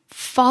be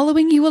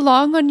following you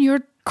along on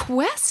your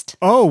quest.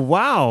 Oh,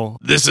 wow.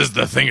 This is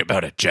the thing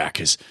about it, Jack,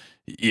 is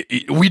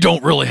we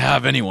don't really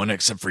have anyone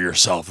except for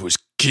yourself who's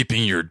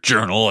keeping your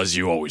journal, as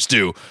you always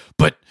do.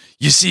 But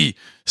you see,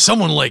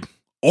 someone like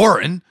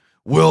Oren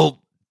will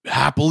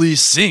happily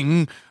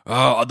sing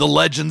the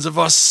legends of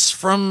us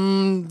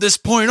from this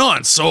point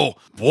on, so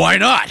why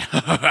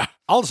not?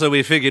 Also,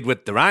 we figured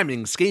with the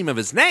rhyming scheme of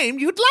his name,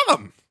 you'd love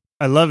him.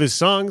 I love his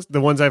songs.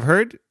 The ones I've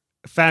heard,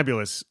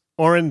 fabulous.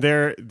 Oren,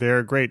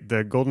 they're great.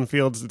 The Golden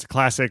Fields, it's a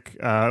classic.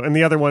 And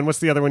the other one, what's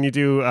the other one you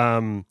do?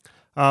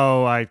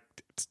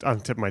 It's on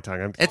the tip of my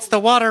tongue. It's The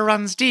Water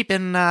Runs Deep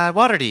in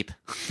Waterdeep.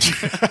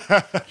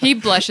 He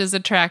blushes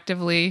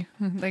attractively.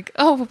 Like,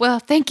 oh, well,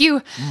 thank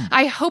you.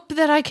 I hope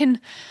that I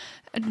can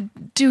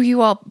do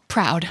you all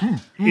proud.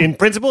 In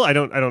principle, I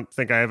don't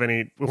think I have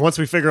any. Once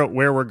we figure out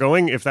where we're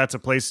going, if that's a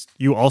place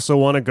you also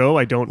want to go,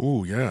 I don't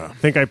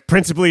think I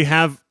principally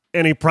have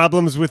any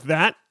problems with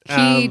that.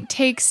 He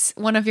takes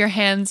one of your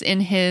hands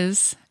in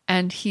his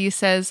and he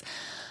says,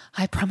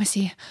 I promise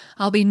you,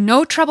 I'll be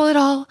no trouble at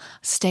all.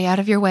 Stay out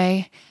of your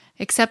way,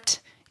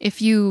 except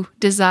if you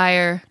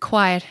desire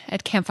quiet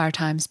at campfire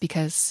times,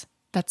 because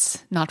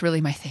that's not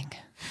really my thing.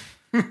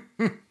 And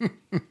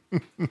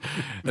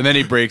then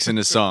he breaks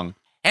into song.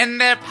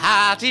 And their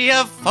party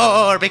of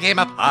 4 became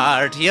a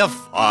party of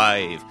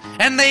 5.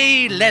 And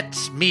they let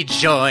me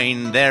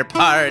join their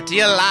party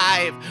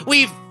alive.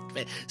 We've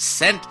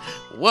sent...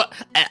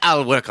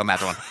 I'll work on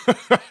that one.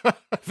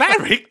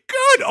 Very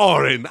good,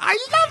 Oren. I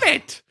love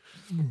it.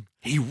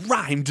 He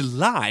rhymed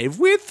live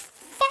with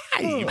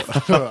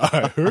 5.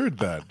 I heard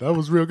that. That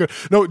was real good.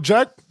 No,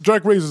 Jack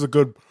raises a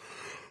good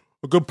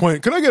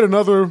point. Can I get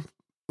another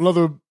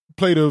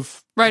plate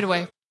of... Right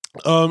away.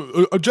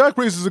 Jack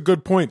raises a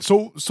good point.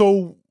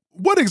 So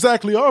what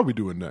exactly are we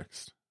doing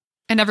next?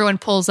 And everyone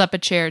pulls up a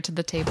chair to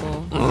the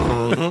table.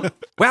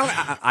 Well,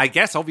 I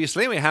guess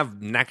obviously we have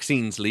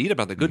Naxine's lead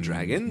about the good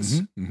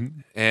dragons,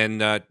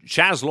 and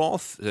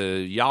Chazloth,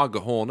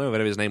 Yargahorner,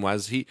 whatever his name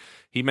was. He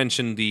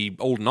mentioned the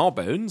old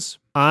Gnawbones.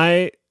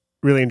 I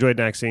really enjoyed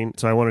Maxine,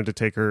 so I wanted to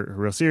take her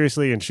real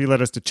seriously, and she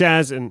led us to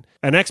Chaz, and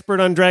an expert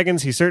on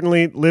dragons. He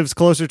certainly lives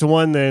closer to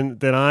one than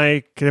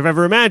I could have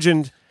ever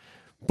imagined.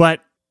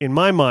 But in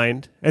my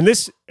mind, and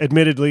this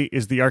admittedly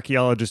is the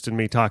archaeologist in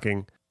me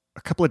talking,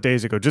 a couple of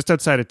days ago, just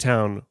outside of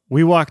town,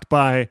 we walked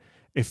by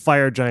a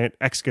fire giant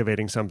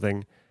excavating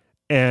something,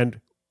 and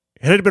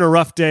it had been a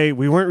rough day.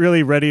 We weren't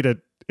really ready to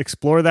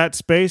explore that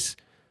space,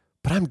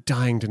 but I'm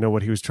dying to know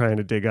what he was trying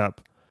to dig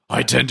up.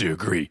 I tend to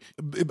agree.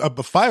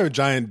 A fire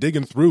giant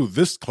digging through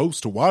this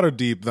close to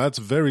Waterdeep, that's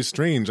very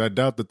strange. I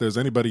doubt that there's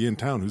anybody in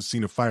town who's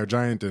seen a fire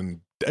giant in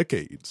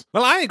decades.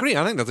 Well, I agree.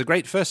 I think that's a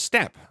great first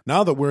step.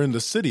 Now that we're in the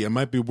city, it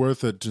might be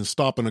worth it to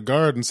stop in a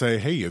guard and say,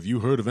 hey, have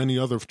you heard of any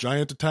other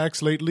giant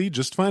attacks lately?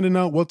 Just finding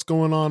out what's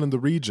going on in the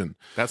region.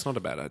 That's not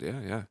a bad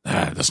idea, yeah.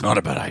 That's not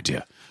a bad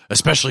idea.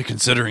 Especially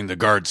considering the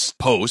guard's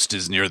post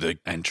is near the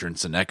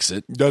entrance and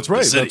exit. That's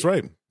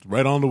right.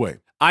 Right on the way.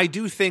 I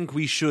do think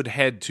we should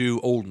head to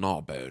Old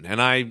Gnawbone,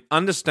 and I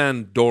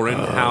understand, Doran,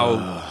 how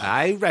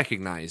I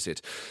recognize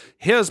it.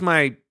 Here's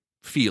my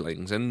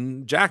feelings,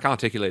 and Jack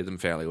articulated them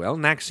fairly well.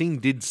 Maxine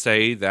did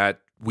say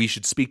that we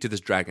should speak to this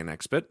dragon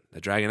expert. The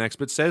dragon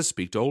expert says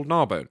speak to Old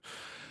Gnawbone.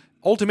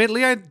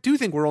 Ultimately, I do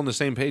think we're on the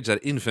same page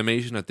that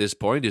information at this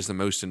point is the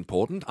most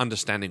important,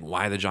 understanding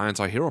why the giants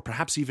are here, or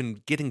perhaps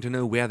even getting to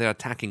know where they're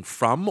attacking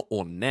from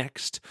or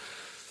next.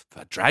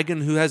 A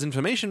dragon who has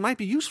information might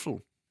be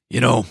useful. You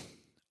know,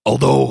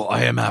 although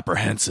I am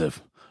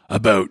apprehensive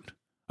about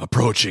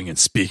approaching and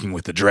speaking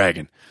with the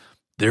dragon,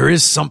 there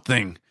is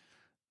something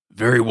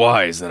very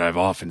wise that I've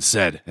often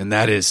said, and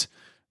that is,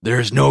 there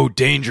is no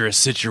dangerous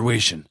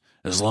situation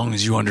as long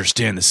as you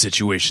understand the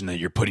situation that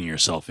you're putting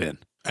yourself in.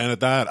 And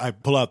at that, I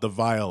pull out the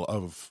vial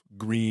of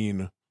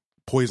green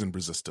poison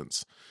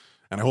resistance,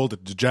 and I hold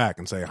it to Jack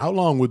and say, how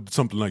long would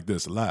something like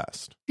this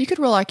last? You could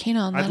roll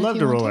Arcana on that. I'd love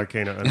to roll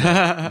Arcana on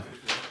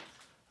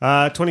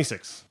that.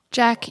 26.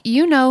 Jack,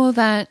 you know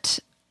that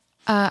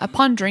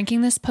upon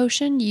drinking this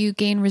potion, you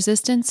gain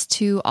resistance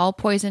to all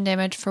poison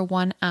damage for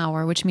 1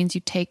 hour, which means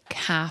you take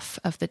half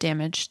of the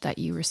damage that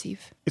you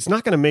receive. It's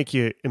not going to make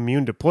you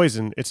immune to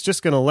poison. It's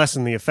just going to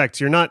lessen the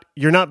effects. You're not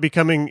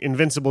becoming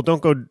invincible.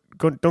 Don't go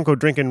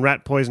drinking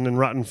rat poison and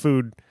rotten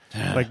food.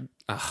 Fine.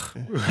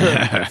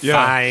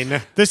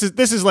 This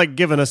is like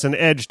giving us an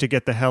edge to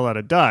get the hell out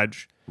of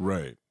Dodge.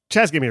 Right.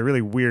 Chaz gave me a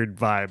really weird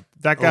vibe.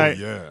 That guy,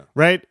 yeah.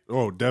 Right?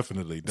 Oh,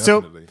 definitely.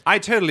 So, I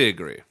totally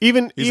agree. He's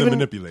a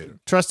manipulator.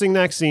 Trusting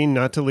Maxine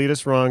not to lead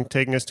us wrong,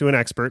 taking us to an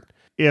expert.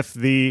 If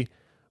the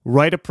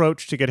right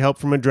approach to get help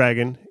from a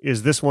dragon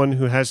is this one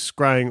who has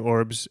scrying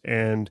orbs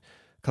and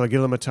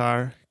Caligula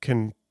Matar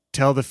can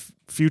tell the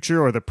future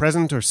or the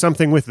present or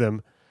something with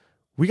them,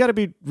 we got to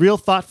be real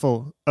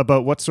thoughtful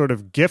about what sort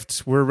of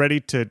gifts we're ready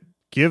to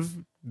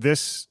give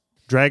this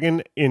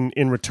dragon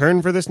in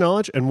return for this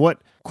knowledge and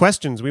what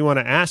questions we want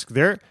to ask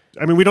there.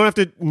 I mean, we don't have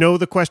to know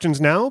the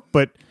questions now,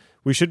 but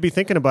we should be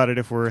thinking about it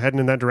if we're heading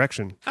in that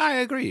direction. I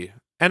agree.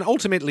 And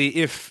ultimately,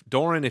 if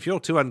you're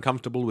too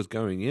uncomfortable with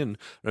going in,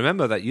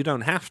 remember that you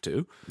don't have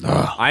to.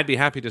 I'd be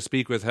happy to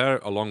speak with her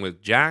along with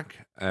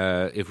Jack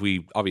if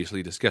we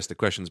obviously discuss the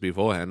questions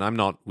beforehand. I'm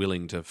not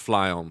willing to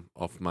fly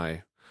off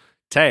my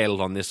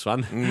tail on this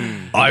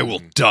one. I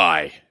will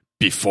die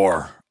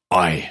before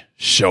I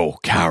show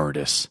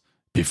cowardice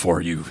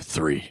before you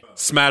three.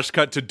 Smash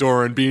cut to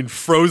Doran being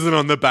frozen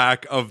on the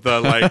back of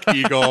the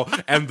eagle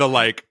and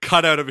the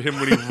cutout of him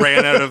when he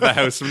ran out of the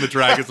house from the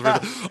dragons.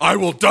 I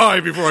will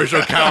die before I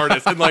show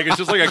cowardice. And it's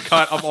just a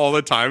cut of all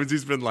the times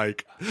he's been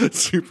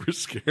super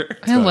scared.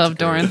 I love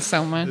Doran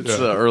so much. It's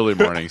early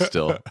morning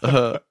still.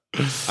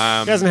 He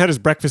hasn't had his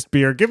breakfast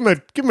beer. Give him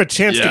a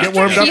chance to get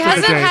warmed up. He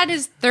hasn't had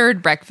his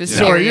third breakfast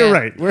beer. Sorry, you're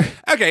right.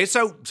 Okay,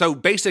 so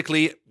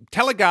basically,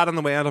 tell a guard on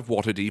the way out of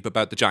Waterdeep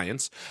about the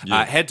giants.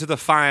 Head to the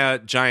fire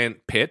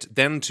giant pit,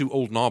 then to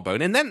Old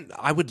Gnawbone, and then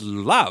I would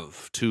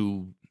love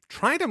to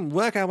try to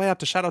work our way up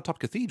to Shadowtop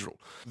Cathedral.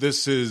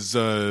 This is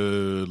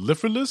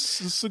Liferless'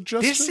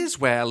 suggestion? This is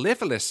where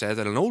Liferless said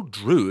that an old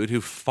druid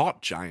who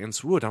fought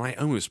giants would, and I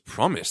almost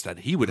promised that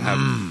he would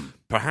have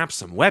perhaps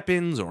some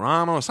weapons or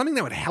armor or something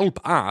that would help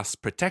us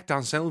protect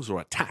ourselves or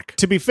attack.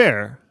 To be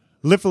fair,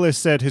 Liferless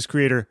said his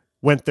creator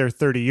went there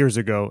 30 years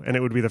ago, and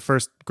it would be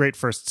the great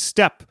first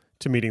step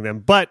to meeting them.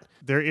 But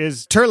there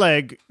is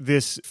Turlag,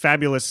 this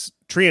fabulous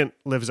treant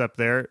lives up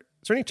there.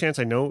 Is there any chance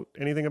I know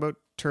anything about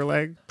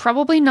Turlag?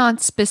 Probably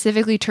not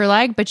specifically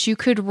Turlag, but you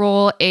could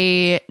roll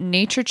a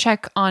nature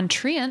check on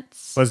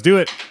treants. Let's do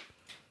it.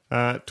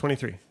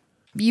 23.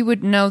 You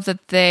would know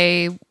that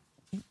they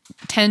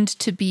tend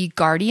to be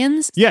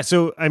guardians. Yeah,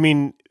 so, I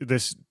mean,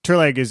 this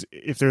Turlag is,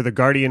 if they're the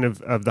guardian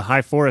of the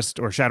High Forest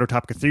or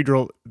Shadowtop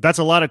Cathedral, that's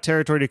a lot of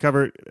territory to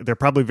cover. They're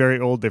probably very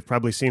old. They've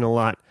probably seen a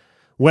lot.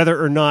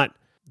 Whether or not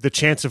the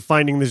chance of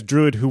finding this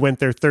druid who went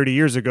there 30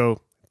 years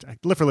ago,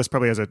 Liferless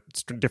probably has a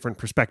different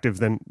perspective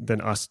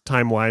than us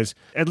time-wise.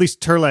 At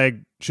least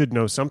Turlag should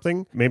know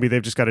something. Maybe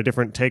they've just got a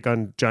different take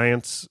on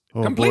giants.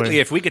 Oh, completely. Boy.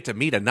 If we get to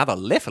meet another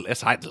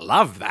Liferless, I'd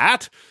love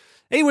that.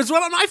 He was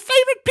one of my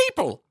favorite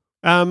people.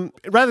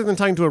 Rather than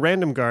talking to a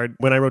random guard,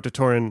 when I wrote to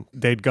Torin,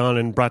 they'd gone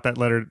and brought that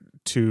letter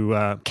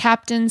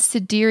Captain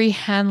Sidiri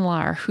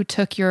Hanlar, who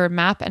took your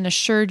map and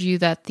assured you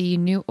that the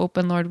new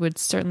Open Lord would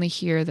certainly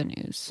hear the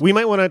news. We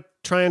might want to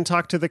try and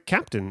talk to the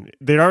captain.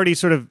 They'd already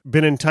sort of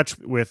been in touch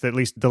with at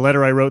least the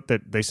letter I wrote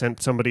that they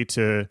sent somebody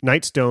to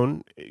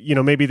Nightstone.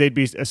 Maybe they'd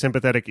be a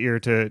sympathetic ear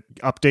to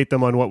update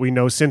them on what we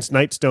know since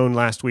Nightstone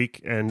last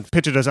week and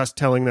pitch it as us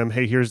telling them,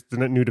 hey, here's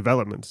the new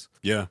developments.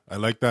 Yeah, I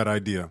like that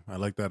idea.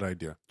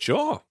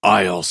 Sure.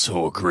 I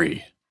also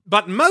agree.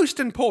 But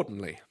most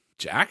importantly,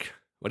 Jack,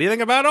 what do you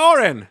think about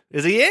Oren?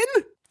 Is he in?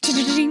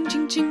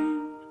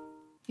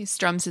 He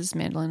strums his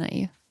mandolin at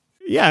you.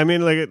 Yeah, I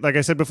mean, like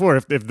I said before,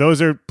 if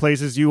those are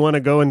places you want to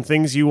go and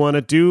things you want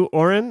to do,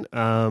 Oren,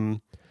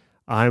 I'm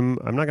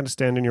not going to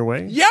stand in your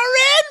way. You're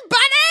in,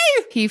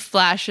 buddy! He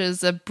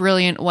flashes a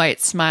brilliant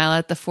white smile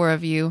at the four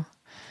of you.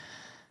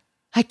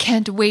 I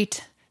can't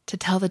wait to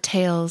tell the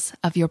tales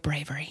of your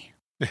bravery.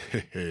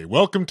 Hey,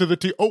 welcome to the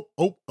tea.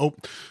 Oh.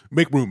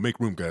 Make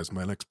room, guys.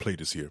 My next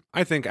plate is here.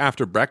 I think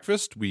after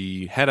breakfast,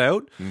 we head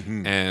out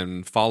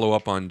and follow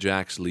up on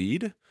Jack's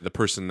lead, the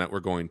person that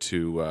we're going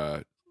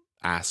to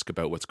ask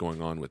about what's going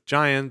on with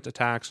giant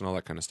attacks and all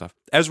that kind of stuff.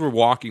 As we're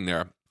walking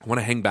there, I want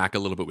to hang back a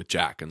little bit with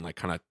Jack and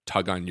kind of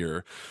tug on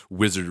your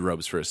wizard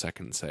robes for a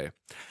second and say,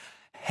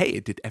 hey,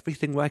 did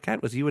everything work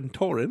out with you and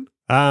Torin?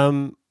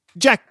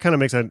 Jack kind of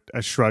makes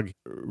a shrug.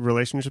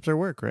 Relationships are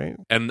work, right?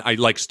 And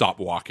I stop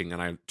walking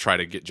and I try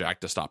to get Jack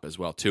to stop as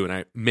well too. And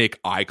I make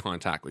eye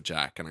contact with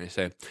Jack and I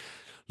say,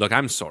 look,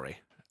 I'm sorry.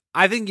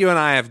 I think you and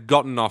I have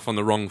gotten off on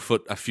the wrong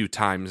foot a few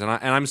times, and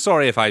I'm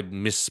sorry if I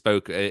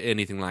misspoke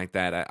anything like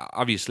that.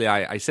 Obviously,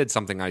 I said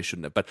something I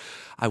shouldn't have, but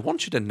I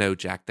want you to know,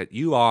 Jack, that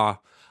you are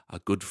a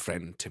good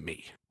friend to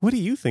me. What do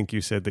you think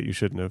you said that you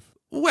shouldn't have?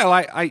 Well,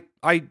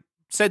 I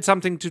said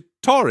something to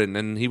Torin,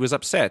 and he was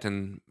upset,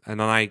 and then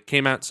I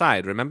came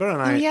outside, remember?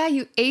 And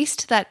you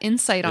aced that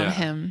insight on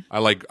him.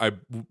 I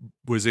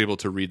was able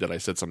to read that I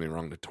said something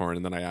wrong to Torin,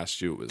 and then I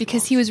asked you it was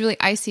because wrong. he was really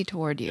icy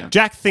toward you.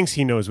 Jack thinks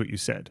he knows what you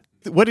said.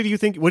 What do you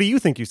think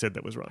you said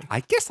that was wrong? I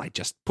guess I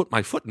just put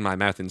my foot in my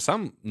mouth in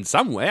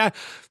some way.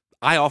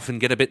 I often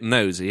get a bit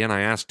nosy and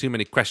I ask too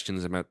many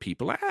questions about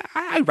people.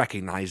 I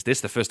recognize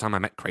this. The first time I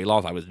met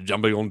Kraloth, I was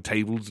jumping on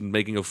tables and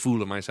making a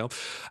fool of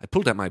myself. I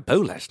pulled out my bow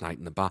last night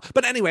in the bar.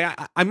 But anyway,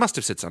 I must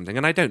have said something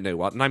and I don't know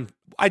what. And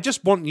I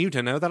just want you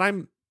to know that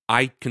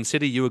I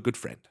consider you a good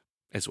friend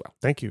as well.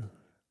 Thank you.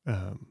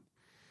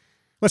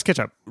 Let's catch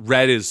up.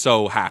 Red is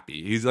so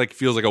happy. He's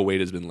feels like a weight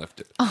has been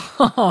lifted.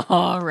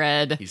 Oh,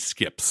 Red. He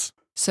skips.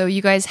 So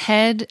you guys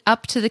head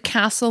up to the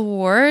castle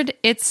ward.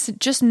 It's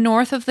just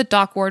north of the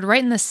dock ward,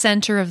 right in the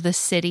center of the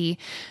city.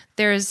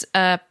 There's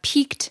a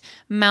peaked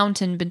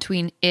mountain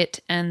between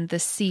it and the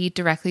sea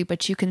directly,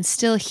 but you can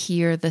still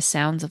hear the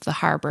sounds of the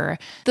harbor.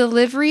 The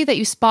livery that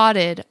you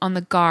spotted on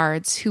the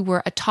guards who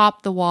were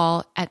atop the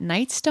wall at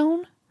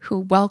Nightstone, who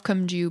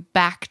welcomed you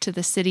back to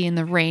the city in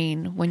the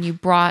rain when you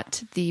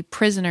brought the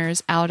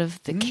prisoners out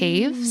of the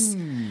caves.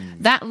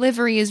 That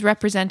livery is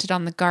represented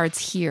on the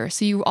guards here,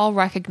 so you all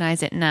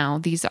recognize it now.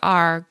 These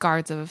are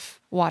guards of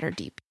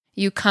Waterdeep.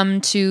 You come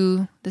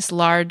to this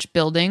large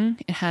building.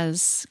 It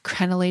has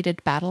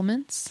crenellated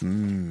battlements.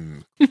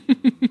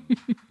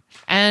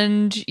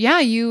 And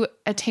you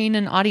attain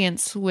an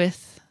audience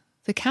with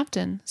the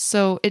captain.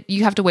 So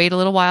you have to wait a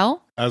little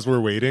while. As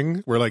we're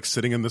waiting, we're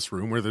sitting in this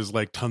room where there's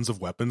tons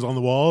of weapons on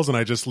the walls, and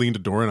I just lean to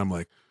Dora and I'm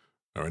like,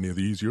 are any of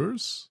these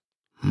yours?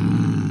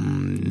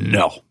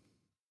 No.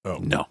 Oh.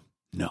 No.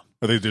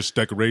 Are they just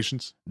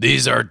decorations?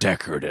 These are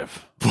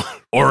decorative.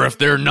 Or if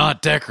they're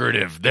not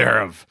decorative, they're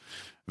of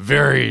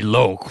very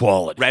low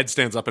quality. Red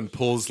stands up and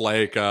pulls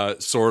a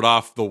sword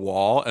off the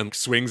wall and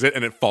swings it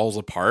and it falls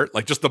apart.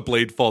 Just the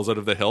blade falls out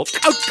of the hilt.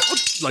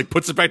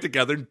 Puts it back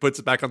together and puts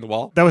it back on the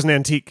wall. That was an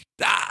antique.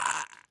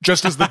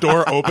 Just as the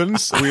door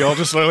opens, we all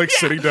just are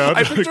sitting down.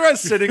 I picture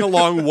us sitting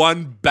along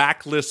one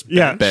backless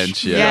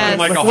bench. Yeah.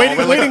 Yes.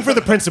 Waiting for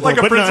the principal.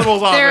 Like a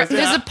principal's office.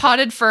 There's a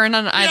potted fern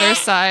on either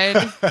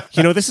side.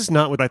 This is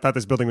not what I thought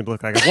this building would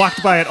look like. I've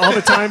walked by it all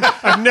the time.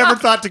 I've never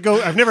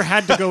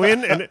had to go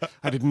in, and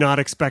I did not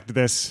expect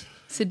this.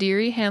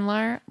 Sidiri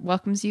Hanlar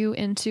welcomes you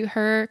into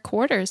her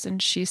quarters,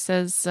 and she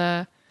says,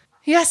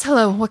 yes,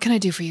 hello, what can I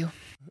do for you?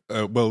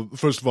 Well,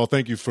 first of all,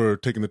 thank you for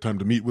taking the time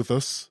to meet with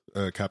us,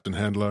 Captain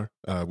Handlar.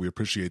 We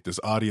appreciate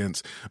this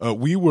audience.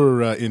 We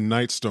were in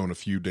Nightstone a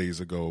few days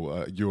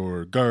ago.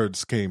 Your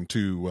guards came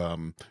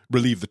to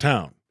relieve the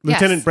town.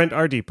 Lieutenant Brent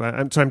Ardeep.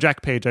 I'm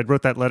Jack Page. I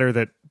wrote that letter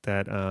that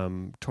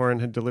Torin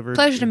had delivered.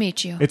 Pleasure to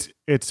meet you.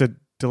 It's a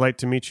delight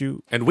to meet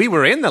you. And we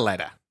were in the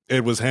letter.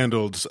 It was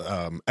handled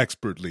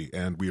expertly,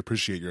 and we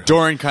appreciate your help.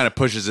 Doran kind of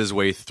pushes his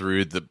way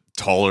through the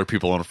taller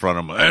people in front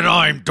of him. And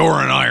I'm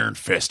Doran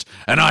Ironfist,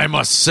 and I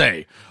must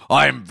say,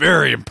 I'm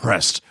very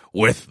impressed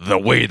with the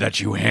way that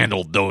you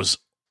handled those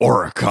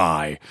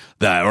Orokai,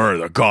 or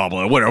the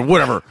goblin,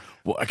 whatever.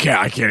 I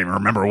can't even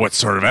remember what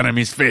sort of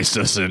enemies faced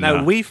us.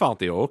 No, we fought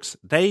the orcs.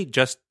 They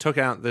just took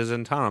out the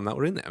Zentarum that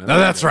were in there. No,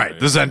 that's right,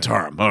 the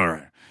Zentarum. All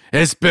right.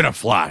 It's been a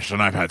flash,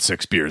 and I've had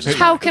 6 beers.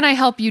 How can I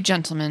help you,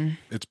 gentlemen?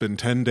 It's been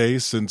 10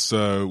 days since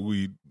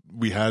we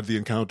had the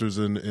encounters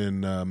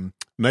in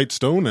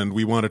Nightstone, and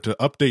we wanted to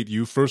update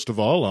you, first of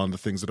all, on the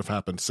things that have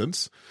happened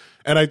since.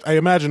 And I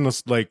imagine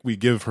this, like, we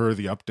give her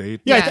the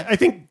update. Yeah, I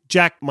think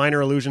Jack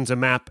minor illusions a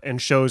map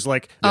and shows,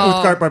 like,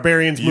 Uthgardt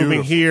barbarians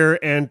moving here,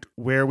 and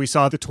where we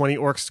saw the 20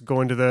 orcs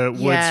go into the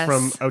woods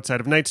from outside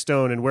of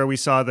Nightstone, and where we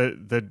saw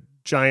the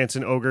giants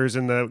and ogres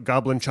and the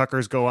goblin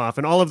chuckers go off,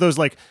 and all of those,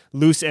 like,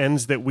 loose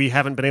ends that we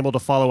haven't been able to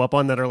follow up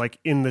on that are, like,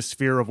 in the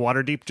sphere of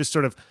Waterdeep. Just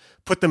sort of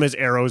put them as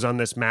arrows on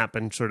this map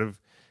and sort of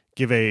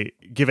give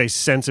a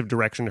sense of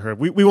direction to her.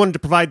 We wanted to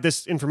provide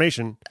this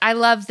information. I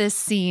love this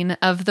scene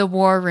of the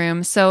war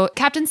room. So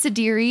Captain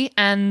Sidiri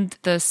and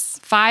the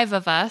 5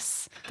 of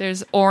us,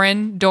 there's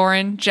Orin,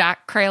 Doran,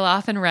 Jack,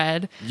 Kraloth, and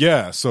Red.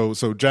 Yeah, so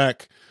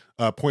Jack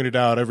pointed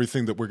out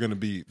everything that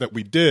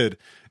we did,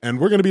 and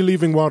we're going to be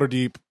leaving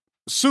Waterdeep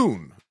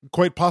soon,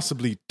 quite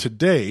possibly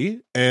today,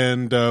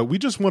 and we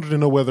just wanted to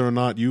know whether or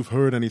not you've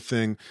heard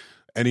anything.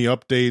 Any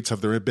updates? Have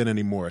there been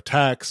any more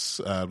attacks?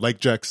 Like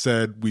Jack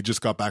said, we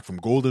just got back from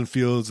Golden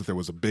Fields. There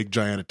was a big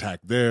giant attack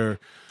there.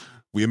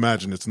 We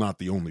imagine it's not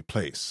the only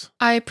place.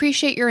 I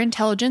appreciate your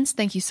intelligence.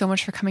 Thank you so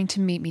much for coming to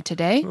meet me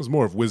today. It was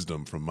more of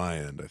wisdom from my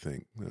end, I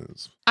think.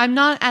 I'm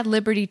not at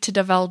liberty to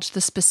divulge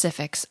the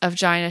specifics of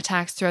giant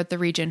attacks throughout the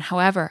region.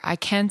 However, I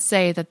can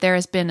say that there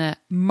has been a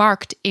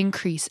marked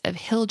increase of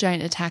hill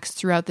giant attacks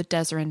throughout the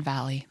Desert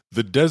Valley.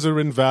 The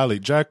Desert Valley.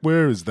 Jack,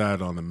 where is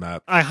that on the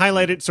map? I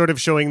highlighted sort of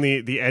showing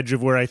the edge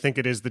of where I think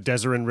it is, the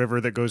Desert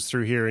River that goes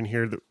through here and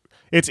here.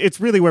 It's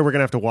really where we're going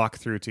to have to walk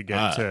through to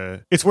get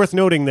to... It's worth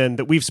noting then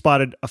that we've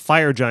spotted a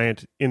fire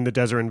giant in the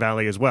Desert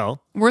Valley as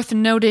well. Worth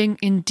noting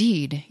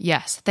indeed.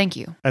 Yes, thank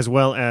you. As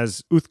well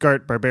as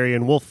Uthgardt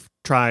barbarian wolf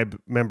tribe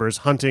members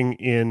hunting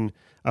in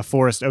a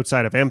forest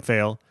outside of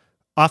Amphail,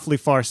 awfully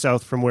far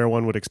south from where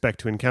one would expect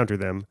to encounter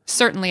them.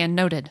 Certainly, and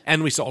noted.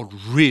 And we saw a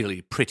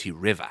really pretty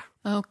river.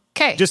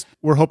 Okay. Just,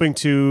 we're hoping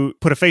to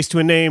put a face to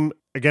a name.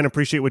 Again,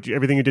 appreciate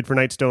everything you did for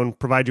Nightstone,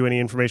 provide you any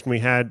information we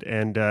had,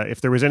 and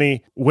if there was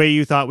any way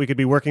you thought we could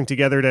be working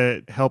together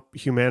to help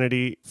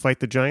humanity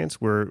fight the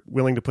giants, we're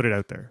willing to put it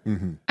out there.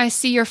 Mm-hmm. I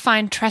see your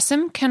fine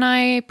Tressum. Can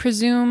I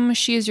presume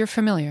she is your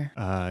familiar?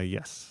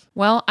 Yes.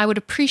 Well, I would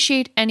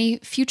appreciate any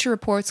future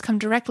reports come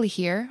directly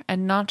here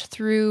and not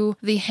through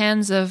the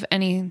hands of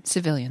any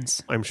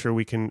civilians. I'm sure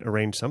we can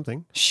arrange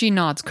something. She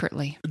nods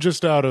curtly.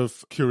 Just out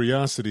of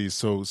curiosity,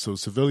 so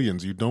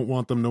civilians, you don't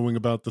want them knowing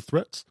about the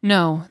threats?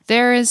 No,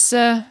 there is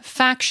a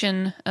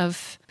faction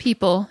of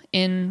people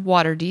in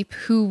Waterdeep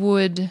who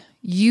would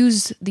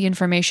use the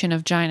information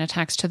of giant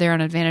attacks to their own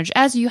advantage,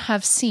 as you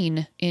have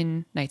seen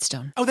in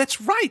Nightstone. Oh,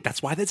 that's right.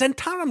 That's why the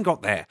Zentarum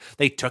got there.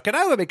 They took it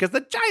over because the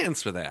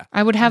giants were there.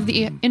 I would have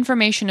the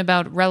information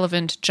about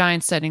relevant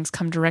giant sightings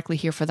come directly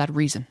here for that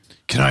reason.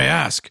 Can I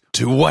ask,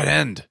 to what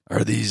end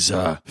are these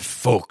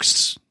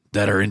folks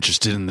that are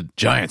interested in the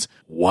giants?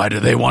 Why do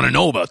they want to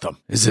know about them?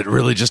 Is it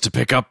really just to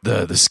pick up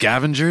the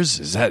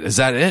scavengers? Is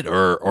that it?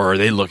 Or are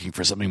they looking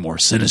for something more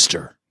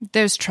sinister?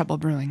 There's trouble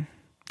brewing.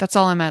 That's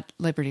all I'm at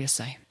liberty to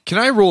say. Can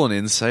I roll an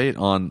insight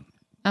on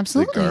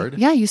Absolutely. the guard?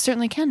 Yeah, you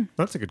certainly can.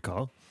 That's a good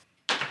call.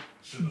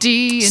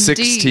 D and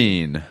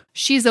 16. D.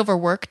 She's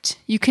overworked.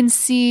 You can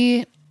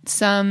see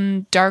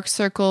some dark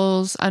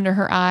circles under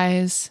her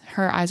eyes.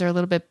 Her eyes are a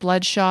little bit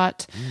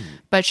bloodshot,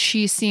 but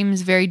she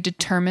seems very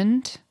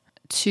determined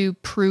to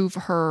prove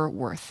her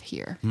worth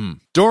here.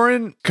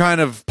 Doran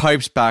kind of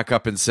pipes back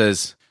up and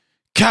says,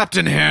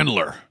 Captain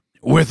Handler,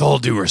 with all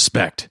due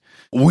respect,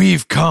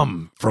 we've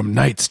come from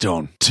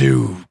Nightstone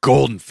to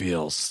Golden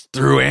Fields,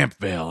 through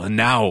Amphail, and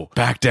now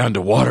back down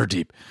to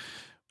Waterdeep.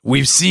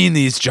 We've seen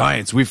these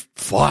giants. We've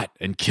fought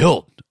and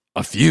killed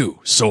a few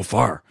so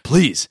far.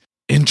 Please,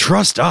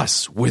 entrust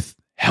us with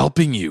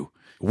helping you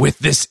with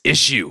this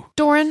issue.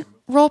 Doran,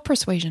 roll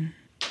persuasion.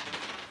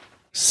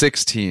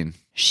 16.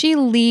 She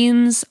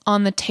leans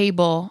on the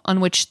table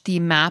on which the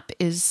map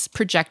is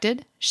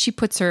projected. She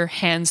puts her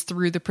hands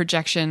through the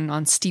projection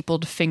on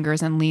steepled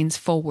fingers and leans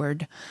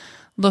forward,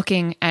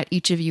 looking at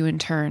each of you in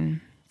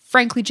turn.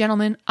 Frankly,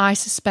 gentlemen, I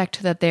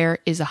suspect that there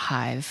is a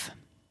hive,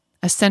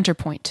 a center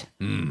point,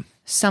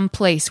 some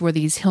place where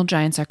these hill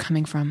giants are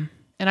coming from.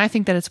 And I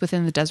think that it's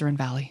within the Desert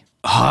Valley.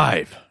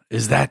 Hive?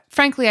 Is that...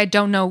 Frankly, I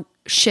don't know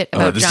shit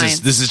about giants.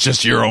 This is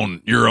just your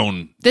own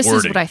This wording.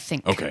 is what I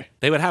think. Okay.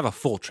 They would have a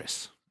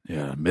fortress.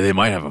 Yeah, they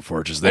might have a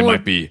fortress. They Or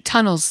might be...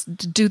 tunnels.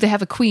 Do they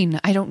have a queen?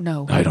 I don't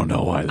know. I don't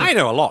know either. I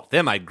know a lot.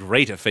 They're my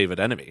greater favorite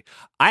enemy.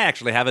 I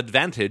actually have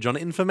advantage on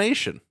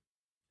information.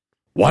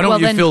 Why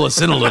don't you fill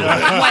us in a little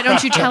bit? Why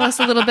don't you tell us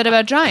a little bit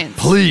about giants?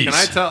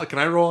 Please. Can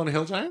I roll on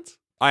hill giants?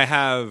 I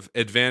have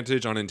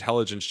advantage on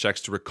intelligence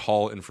checks to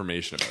recall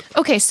information about them.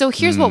 Okay, so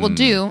here's what we'll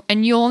do,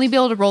 and you'll only be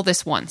able to roll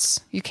this once.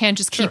 You can't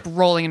just keep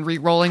rolling and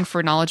re-rolling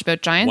for knowledge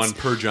about giants. One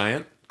per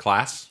giant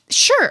class?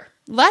 Sure.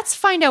 Let's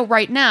find out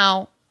right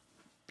now,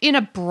 in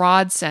a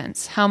broad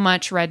sense, how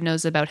much Red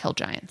knows about hill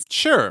giants.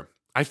 Sure.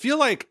 I feel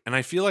like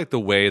the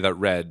way that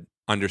Red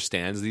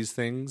understands these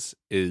things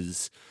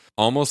is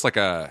almost like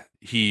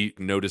he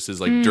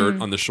notices like dirt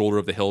on the shoulder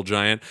of the hill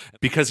giant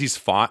because he's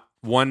fought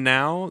one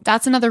now.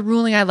 That's another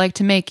ruling I like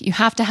to make. You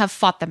have to have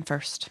fought them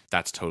first.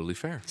 That's totally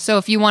fair. So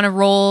if you want to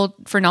roll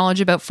for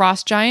knowledge about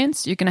frost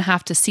giants, you're going to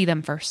have to see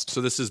them first.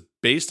 So this is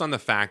based on the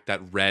fact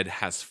that Red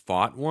has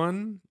fought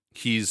one.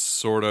 He's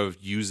sort of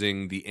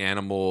using the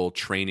animal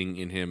training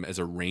in him as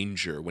a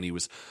ranger when he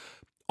was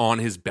on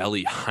his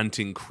belly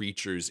hunting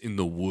creatures in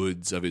the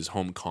woods of his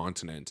home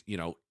continent. You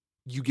know,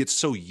 you get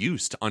so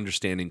used to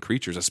understanding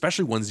creatures,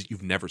 especially ones that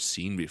you've never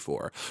seen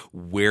before,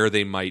 where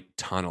they might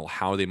tunnel,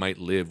 how they might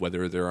live,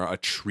 whether they're a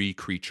tree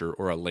creature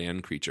or a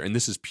land creature. And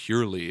this is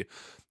purely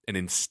an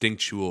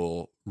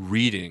instinctual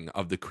reading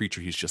of the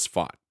creature he's just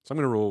fought. So I'm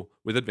going to roll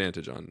with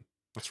advantage on.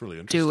 That's really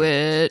interesting. Do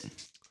it.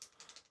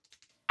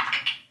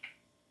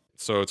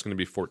 So it's going to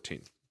be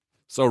 14.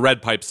 So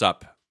Red pipes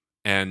up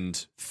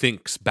and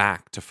thinks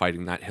back to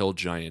fighting that hill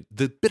giant.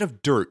 The bit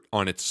of dirt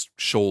on its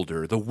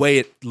shoulder, the way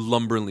it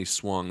lumberly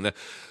swung,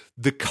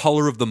 the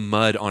color of the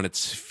mud on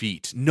its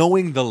feet,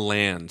 knowing the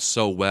land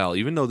so well,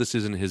 even though this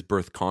isn't his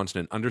birth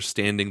continent,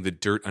 understanding the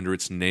dirt under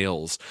its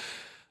nails,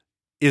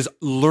 is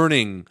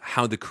learning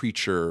how the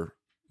creature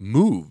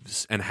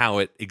moves and how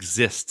it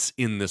exists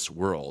in this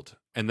world.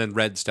 And then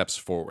Red steps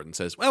forward and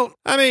says, well,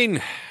 I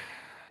mean,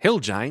 hill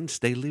giants,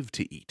 they live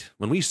to eat.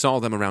 When we saw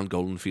them around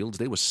Golden Fields,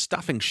 they were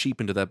stuffing sheep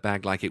into their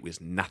bag like it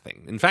was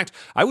nothing. In fact,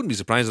 I wouldn't be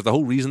surprised if the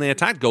whole reason they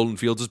attacked Golden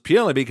Fields is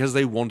purely because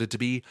they wanted to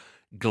be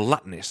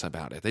gluttonous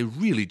about it. They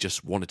really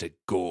just wanted to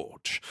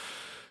gorge.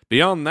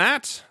 Beyond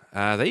that,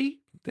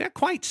 they're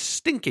quite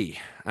stinky.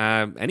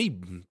 Any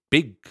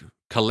big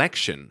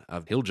collection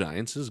of hill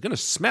giants is going to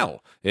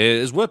smell.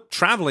 As we're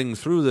traveling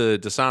through the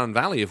Dasan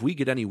Valley, if we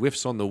get any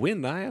whiffs on the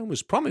wind, I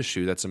almost promise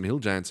you that some hill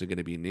giants are going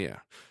to be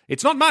near.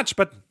 It's not much,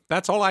 but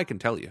that's all I can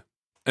tell you.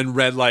 And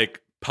Red,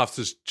 like, puffs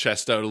his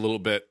chest out a little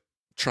bit,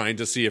 trying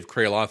to see if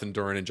Kraloth and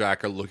Doran and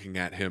Jack are looking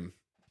at him.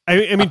 I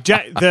mean,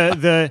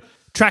 the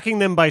tracking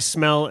them by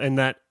smell and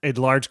that a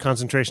large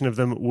concentration of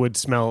them would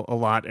smell a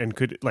lot and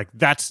could, like,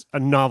 that's a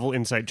novel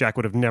insight Jack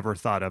would have never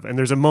thought of. And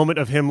there's a moment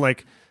of him,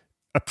 like,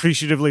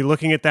 appreciatively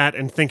looking at that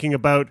and thinking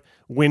about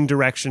wind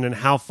direction and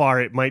how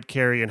far it might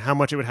carry and how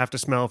much it would have to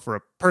smell for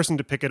a person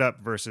to pick it up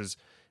versus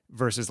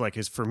like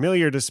his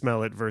familiar to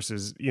smell it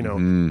versus, you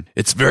know.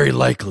 It's very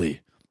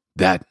likely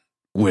that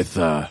with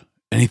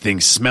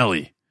anything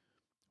smelly,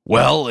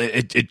 well,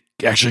 it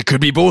actually could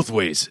be both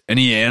ways.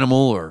 Any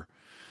animal or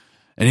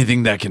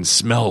anything that can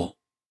smell,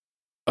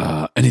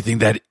 anything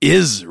that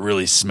is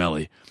really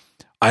smelly,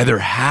 either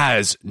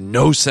has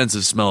no sense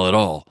of smell at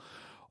all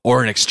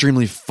or an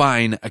extremely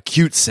fine,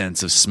 acute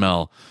sense of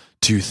smell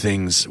to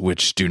things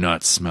which do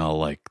not smell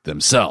like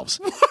themselves.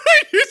 What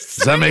are you saying?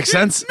 Does that make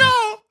sense?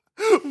 No.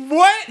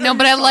 What? No,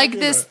 but I like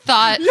this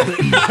thought.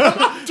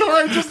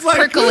 Doran just like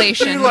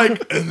percolation.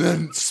 Like, and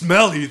then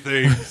smelly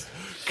things.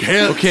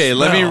 Okay,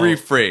 let me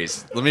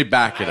rephrase. Let me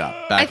back it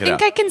up. I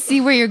think I can see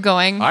where you're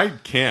going. I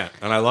can't,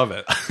 and I love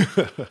it.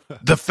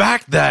 The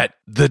fact that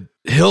the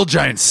hill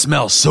giants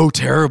smell so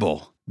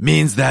terrible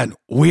means that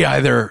we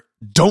either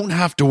don't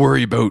have to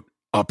worry about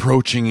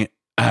approaching it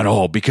at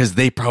all because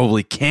they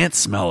probably can't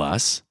smell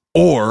us,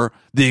 or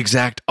the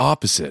exact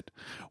opposite,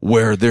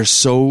 where they're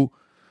so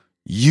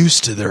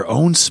used to their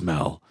own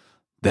smell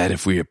that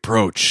if we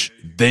approach,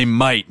 they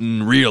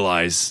mightn't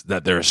realize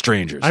that they're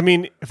strangers. I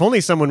mean, if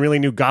only someone really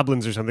knew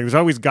goblins or something. There's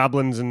always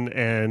goblins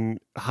and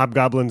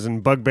hobgoblins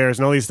and bugbears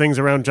and all these things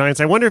around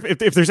giants. I wonder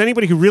if there's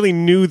anybody who really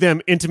knew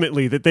them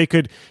intimately that they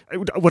could,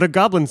 what a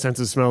goblin sense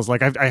of smells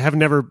like. I have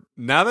never.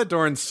 Now that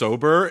Doran's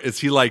sober, is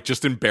he like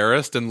just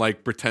embarrassed and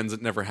like pretends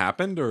it never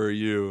happened, or are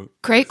you?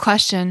 Great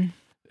question.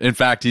 In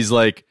fact, he's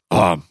like,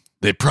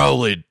 they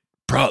probably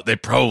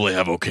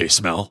have okay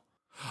smell.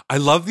 I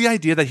love the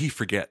idea that he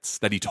forgets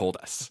that he told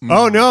us.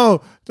 Oh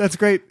no, that's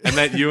great. And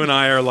that you and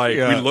I are like,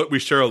 Yeah. we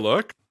share a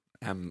look.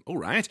 All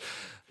right.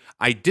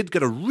 I did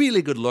get a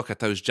really good look at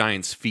those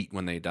giants' feet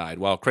when they died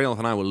while Kraloth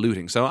and I were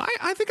looting, so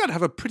I think I'd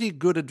have a pretty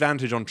good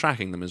advantage on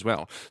tracking them as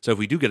well. So if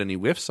we do get any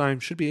whiffs, I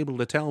should be able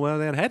to tell where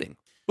they're heading.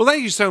 Well,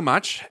 thank you so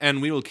much,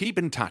 and we will keep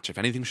in touch if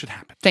anything should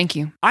happen. Thank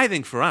you. I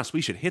think for us,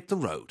 we should hit the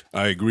road.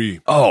 I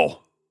agree.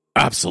 Oh,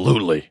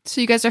 absolutely.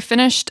 So you guys are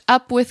finished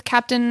up with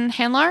Captain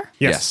Handlar?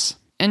 Yes.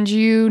 And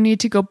you need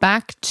to go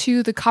back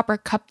to the Copper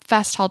Cup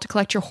Fest Hall to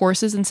collect your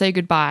horses and say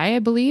goodbye, I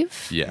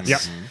believe. Yes. Yep.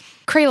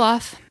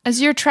 Kraloth,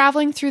 as you're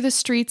traveling through the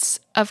streets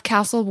of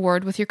Castle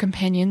Ward with your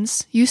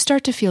companions, you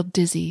start to feel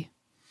dizzy.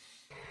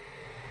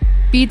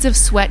 Beads of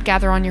sweat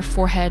gather on your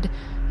forehead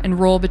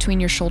and roll between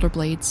your shoulder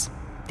blades.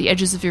 The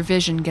edges of your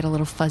vision get a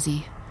little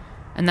fuzzy.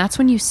 And that's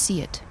when you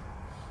see it.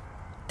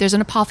 There's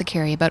an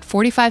apothecary about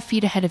 45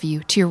 feet ahead of you,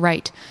 to your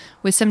right,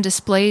 with some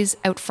displays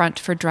out front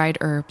for dried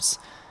herbs.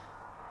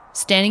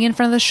 Standing in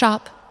front of the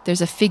shop,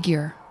 there's a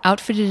figure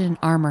outfitted in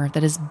armor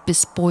that is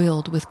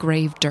bespoiled with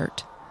grave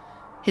dirt.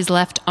 His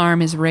left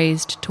arm is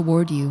raised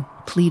toward you,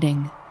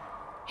 pleading.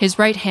 His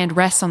right hand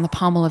rests on the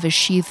pommel of his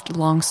sheathed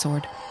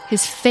longsword.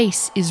 His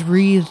face is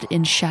wreathed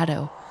in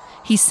shadow.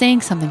 He's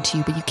saying something to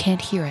you, but you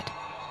can't hear it.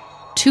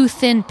 2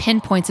 thin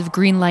pinpoints of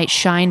green light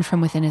shine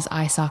from within his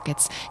eye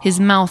sockets. His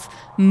mouth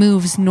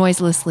moves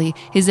noiselessly.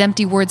 His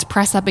empty words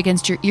press up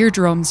against your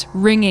eardrums,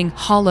 ringing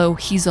hollow.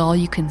 He's all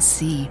you can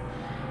see.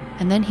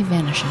 And then he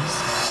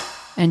vanishes.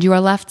 And you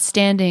are left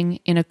standing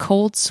in a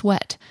cold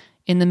sweat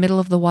in the middle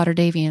of the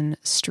Waterdavian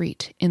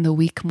street in the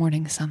weak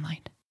morning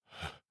sunlight.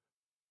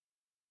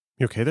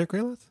 You okay there,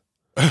 Greyloth?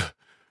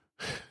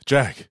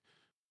 Jack.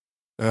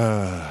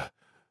 Yeah,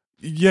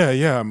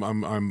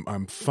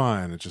 I'm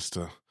fine. It just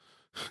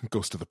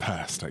goes to the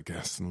past, I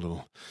guess, and a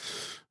little.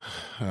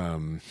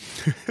 I'm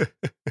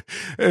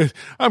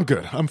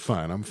good. I'm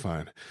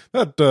fine.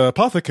 That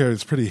apothecary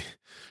is pretty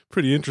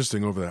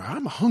interesting over there.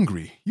 I'm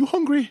hungry. You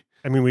hungry?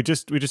 I mean, we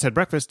just had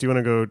breakfast. Do you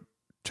want to go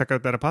check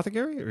out that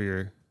apothecary, or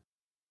you're?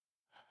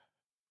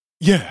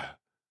 Yeah.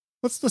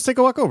 Let's take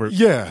a walk over.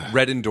 Yeah.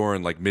 Red and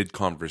Doran, like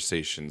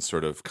mid-conversation,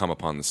 sort of come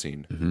upon the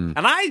scene. Mm-hmm.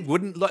 And I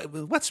wouldn't...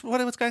 What's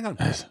going on?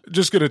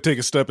 Just going to take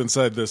a step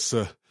inside this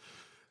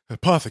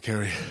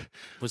apothecary.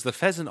 Was the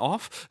pheasant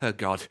off? Oh,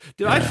 God.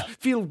 Did I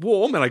feel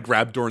warm? And I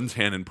grab Doran's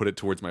hand and put it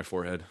towards my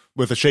forehead.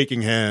 With a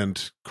shaking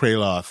hand,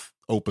 Kraloth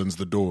opens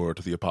the door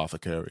to the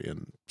apothecary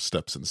and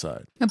steps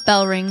inside. A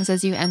bell rings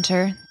as you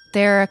enter.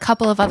 There are a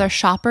couple of other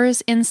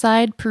shoppers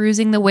inside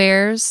perusing the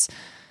wares.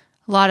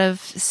 A lot of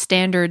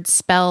standard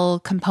spell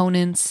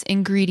components,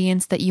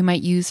 ingredients that you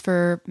might use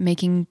for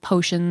making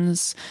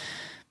potions.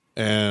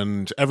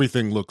 And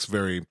everything looks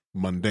very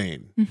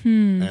mundane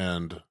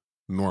and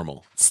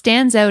normal.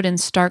 Stands out in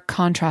stark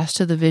contrast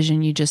to the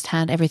vision you just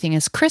had. Everything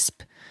is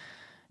crisp.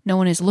 No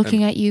one is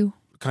looking at you.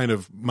 Kind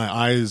of my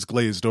eyes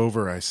glazed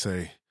over, I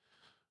say,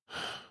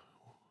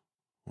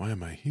 why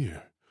am I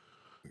here?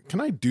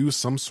 Can I do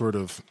some sort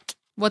of...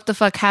 What the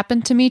fuck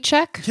happened to me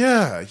check?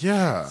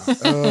 Yeah.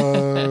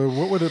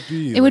 What would it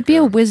be? It would be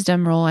a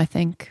wisdom roll, I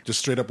think. Just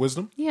straight up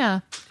wisdom?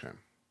 Yeah. Okay.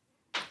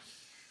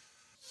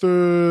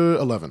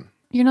 11.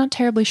 You're not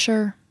terribly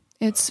sure.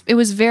 It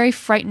was very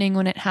frightening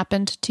when it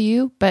happened to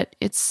you, but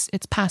it's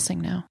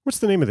passing now. What's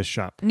the name of this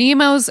shop?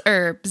 Nemo's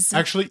Herbs.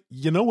 Actually,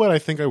 you know what I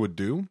think I would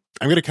do?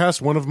 I'm going to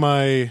cast one of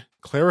my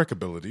cleric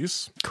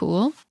abilities.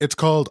 Cool. It's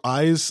called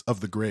Eyes of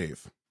the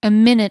Grave. A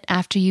minute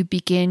after you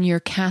begin your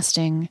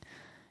casting,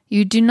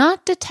 you do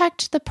not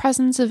detect the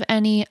presence of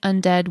any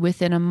undead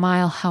within a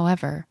mile,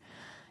 however.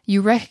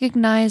 You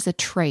recognize a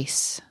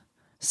trace.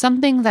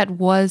 Something that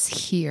was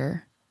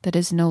here that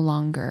is no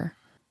longer.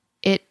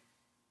 It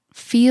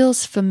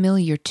feels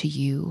familiar to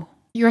you.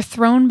 You're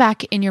thrown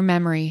back in your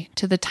memory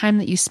to the time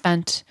that you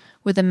spent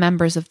with the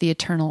members of the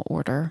Eternal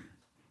Order.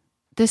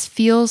 This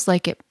feels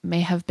like it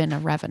may have been a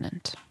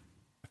revenant.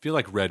 I feel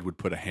like Red would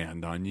put a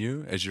hand on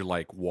you as you're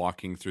like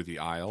walking through the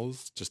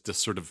aisles, just to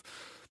sort of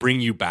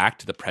bring you back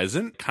to the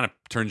present. Kind of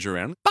turns you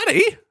around.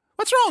 Buddy,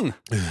 what's wrong?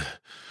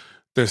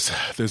 There's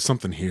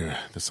something here.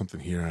 There's something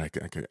here.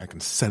 I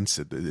can sense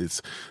it.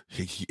 It's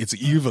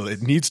evil.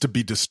 It needs to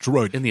be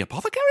destroyed. In the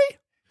apothecary?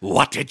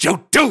 What did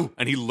you do?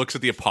 And he looks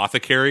at the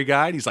apothecary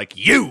guy and he's like,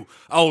 you,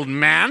 old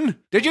man,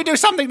 did you do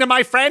something to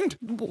my friend?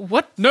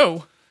 What?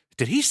 No.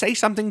 Did he say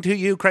something to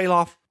you,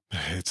 Kraloth?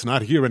 It's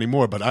not here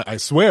anymore, but I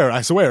swear,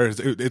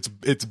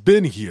 it's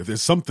been here.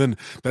 There's something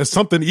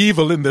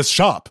evil in this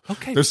shop.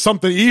 Okay. There's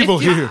something evil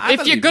here.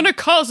 If you're gonna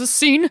cause a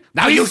scene,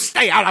 now please. you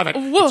stay out of it.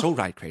 Whoa. It's all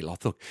right,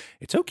 Kraloth. Look,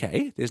 it's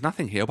okay. There's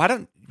nothing here. Why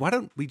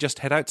don't we just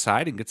head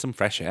outside and get some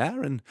fresh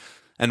air and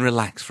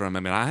relax for a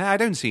moment? I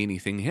don't see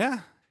anything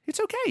here. It's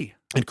okay.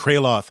 And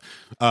Kraloth,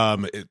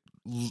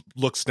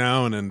 looks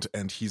down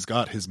and he's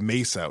got his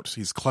mace out.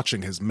 He's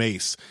clutching his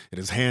mace and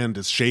his hand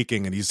is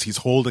shaking and he's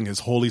holding his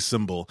holy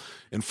symbol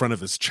in front of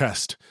his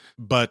chest.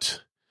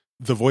 But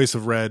the voice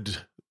of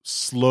Red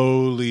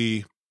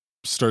slowly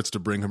starts to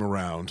bring him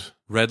around.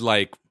 Red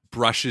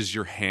brushes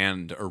your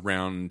hand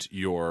around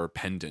your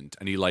pendant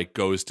and he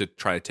goes to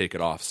try to take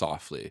it off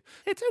softly.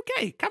 It's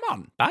okay. Come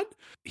on, bud.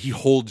 He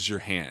holds your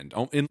hand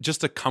in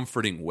just a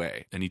comforting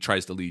way and he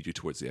tries to lead you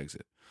towards the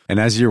exit. And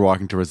as you're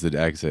walking towards the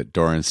exit,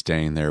 Doran's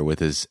staying there with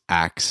his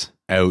axe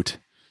out,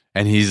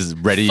 and he's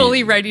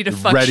fully ready to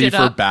fuck shit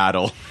for up.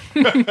 battle.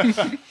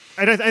 I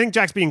think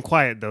Jack's being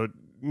quiet though,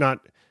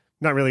 not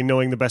really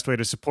knowing the best way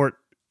to support.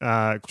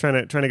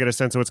 Trying to get a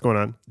sense of what's going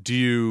on. Do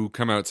you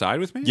come outside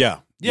with me?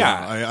 Yeah.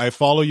 I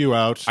follow you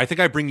out. I think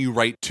I bring you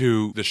right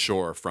to the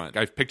shore front.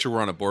 I picture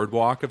we're on a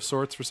boardwalk of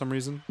sorts for some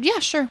reason. Yeah,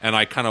 sure. And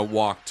I kind of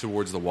walk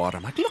towards the water.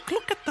 I'm like, look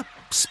at the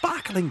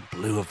sparkling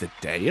blue of the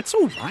day. It's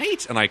all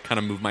right. And I kind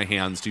of move my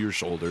hands to your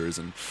shoulders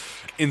and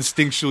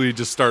instinctually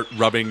just start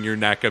rubbing your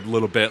neck a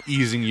little bit,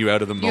 easing you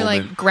out of the You're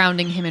moment.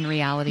 Grounding him in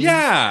reality.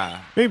 Yeah.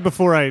 Maybe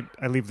before I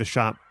leave the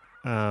shop,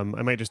 I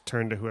might just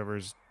turn to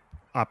whoever's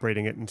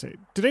operating it and say,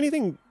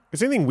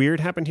 has anything weird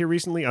happened here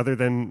recently other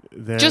than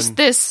just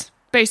this,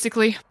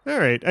 basically? All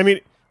right. I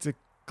mean, it's a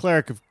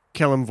cleric of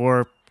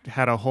Kelemvor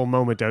had a whole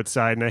moment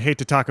outside, and I hate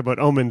to talk about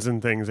omens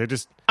and things.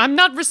 I'm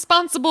not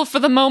responsible for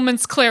the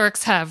moments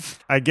clerics have.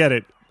 I get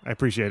it. I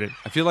appreciate it.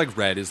 I feel like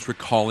Red is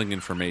recalling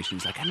information.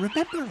 He's like, and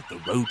remember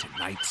the road to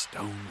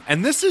Nightstone.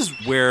 And this is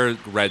where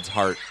Red's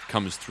heart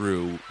comes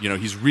through. You know,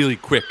 he's really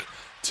quick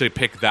to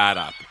pick that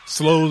up.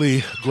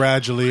 Slowly,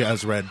 gradually,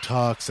 as Red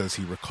talks, as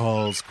he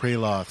recalls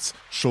Kraloth's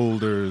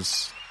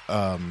shoulders,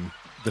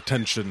 the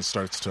tension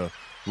starts to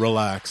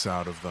relax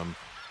out of them.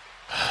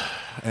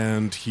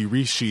 And he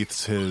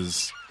resheaths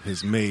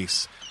his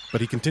mace,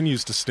 but he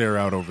continues to stare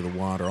out over the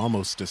water,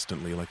 almost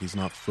distantly, like he's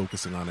not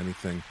focusing on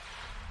anything.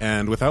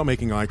 And without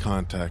making eye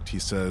contact, he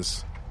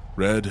says,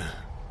 Red,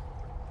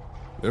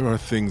 there are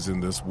things in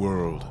this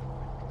world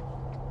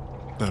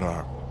that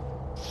are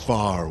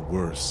far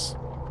worse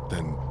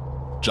than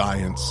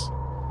giants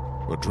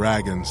or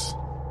dragons.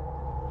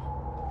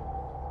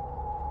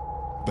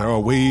 There are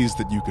ways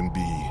that you can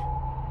be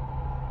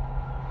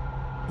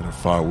that are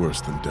far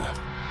worse than death.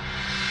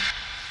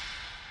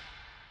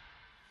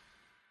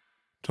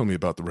 Tell me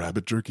about the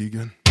rabbit jerky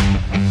again.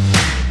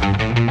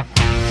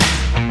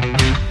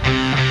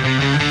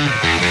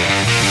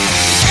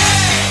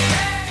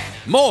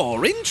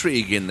 More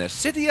intrigue in the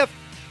city of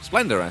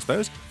splendor, I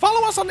suppose.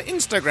 Follow us on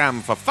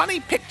Instagram for funny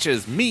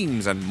pictures,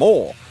 memes, and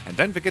more. And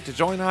don't forget to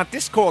join our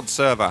Discord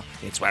server.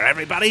 It's where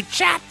everybody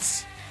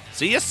chats.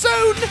 See you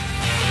soon!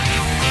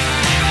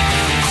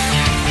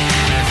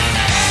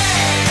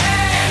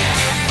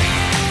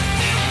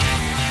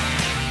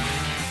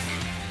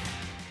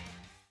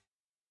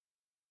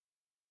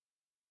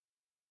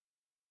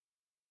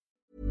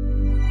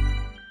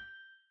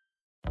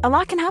 A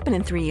lot can happen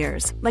in 3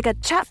 years, like a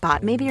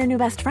chatbot may be your new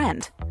best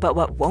friend. But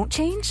what won't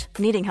change?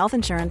 Needing health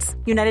insurance.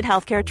 United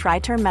Healthcare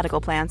Tri-Term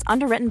Medical Plans,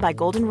 underwritten by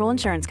Golden Rule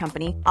Insurance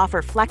Company,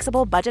 offer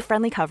flexible,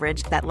 budget-friendly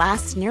coverage that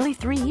lasts nearly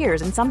 3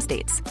 years in some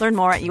states. Learn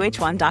more at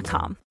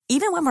uh1.com.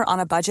 Even when we're on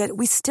a budget,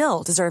 we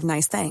still deserve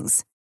nice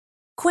things.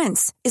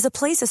 Quince is a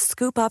place to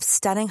scoop up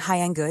stunning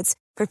high-end goods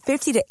for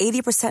 50 to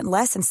 80%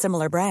 less than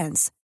similar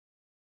brands.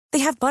 They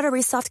have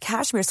buttery soft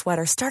cashmere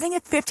sweaters starting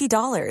at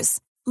 $50.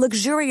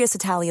 Luxurious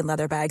Italian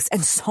leather bags,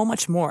 and so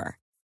much more.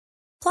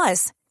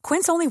 Plus,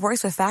 Quince only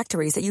works with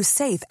factories that use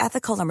safe,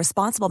 ethical, and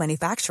responsible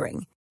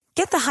manufacturing.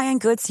 Get the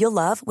high-end goods you'll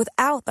love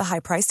without the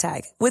high price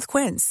tag with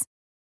Quince.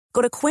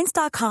 Go to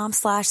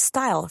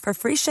quince.com/style for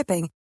free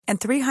shipping and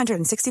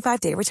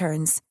 365-day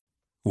returns.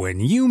 When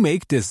you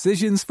make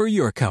decisions for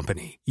your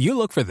company, you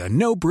look for the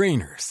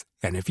no-brainers.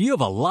 And if you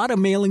have a lot of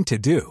mailing to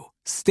do,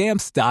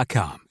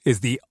 Stamps.com is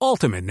the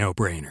ultimate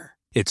no-brainer.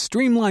 It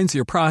streamlines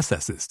your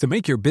processes to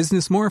make your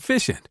business more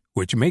efficient,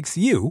 which makes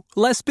you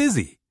less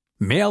busy.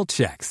 Mail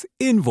checks,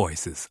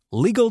 invoices,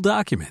 legal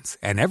documents,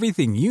 and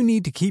everything you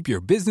need to keep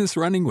your business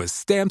running with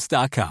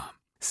Stamps.com.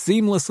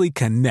 Seamlessly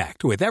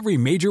connect with every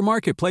major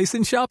marketplace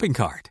and shopping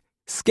cart.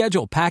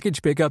 Schedule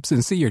package pickups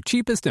and see your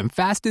cheapest and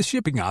fastest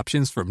shipping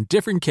options from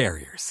different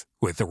carriers,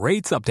 with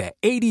rates up to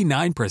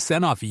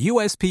 89% off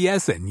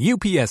USPS and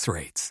UPS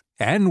rates.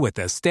 And with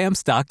the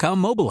Stamps.com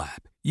mobile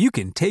app, you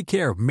can take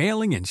care of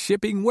mailing and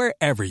shipping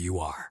wherever you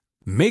are.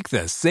 Make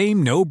the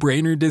same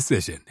no-brainer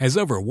decision as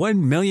over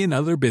 1 million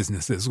other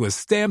businesses with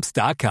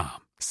Stamps.com.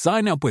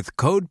 Sign up with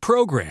code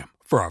PROGRAM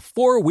for a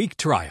 4-week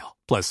trial,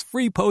 plus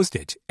free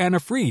postage and a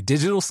free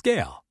digital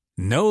scale.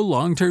 No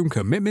long-term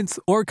commitments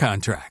or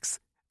contracts.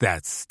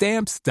 That's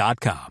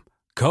Stamps.com.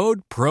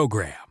 Code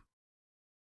PROGRAM.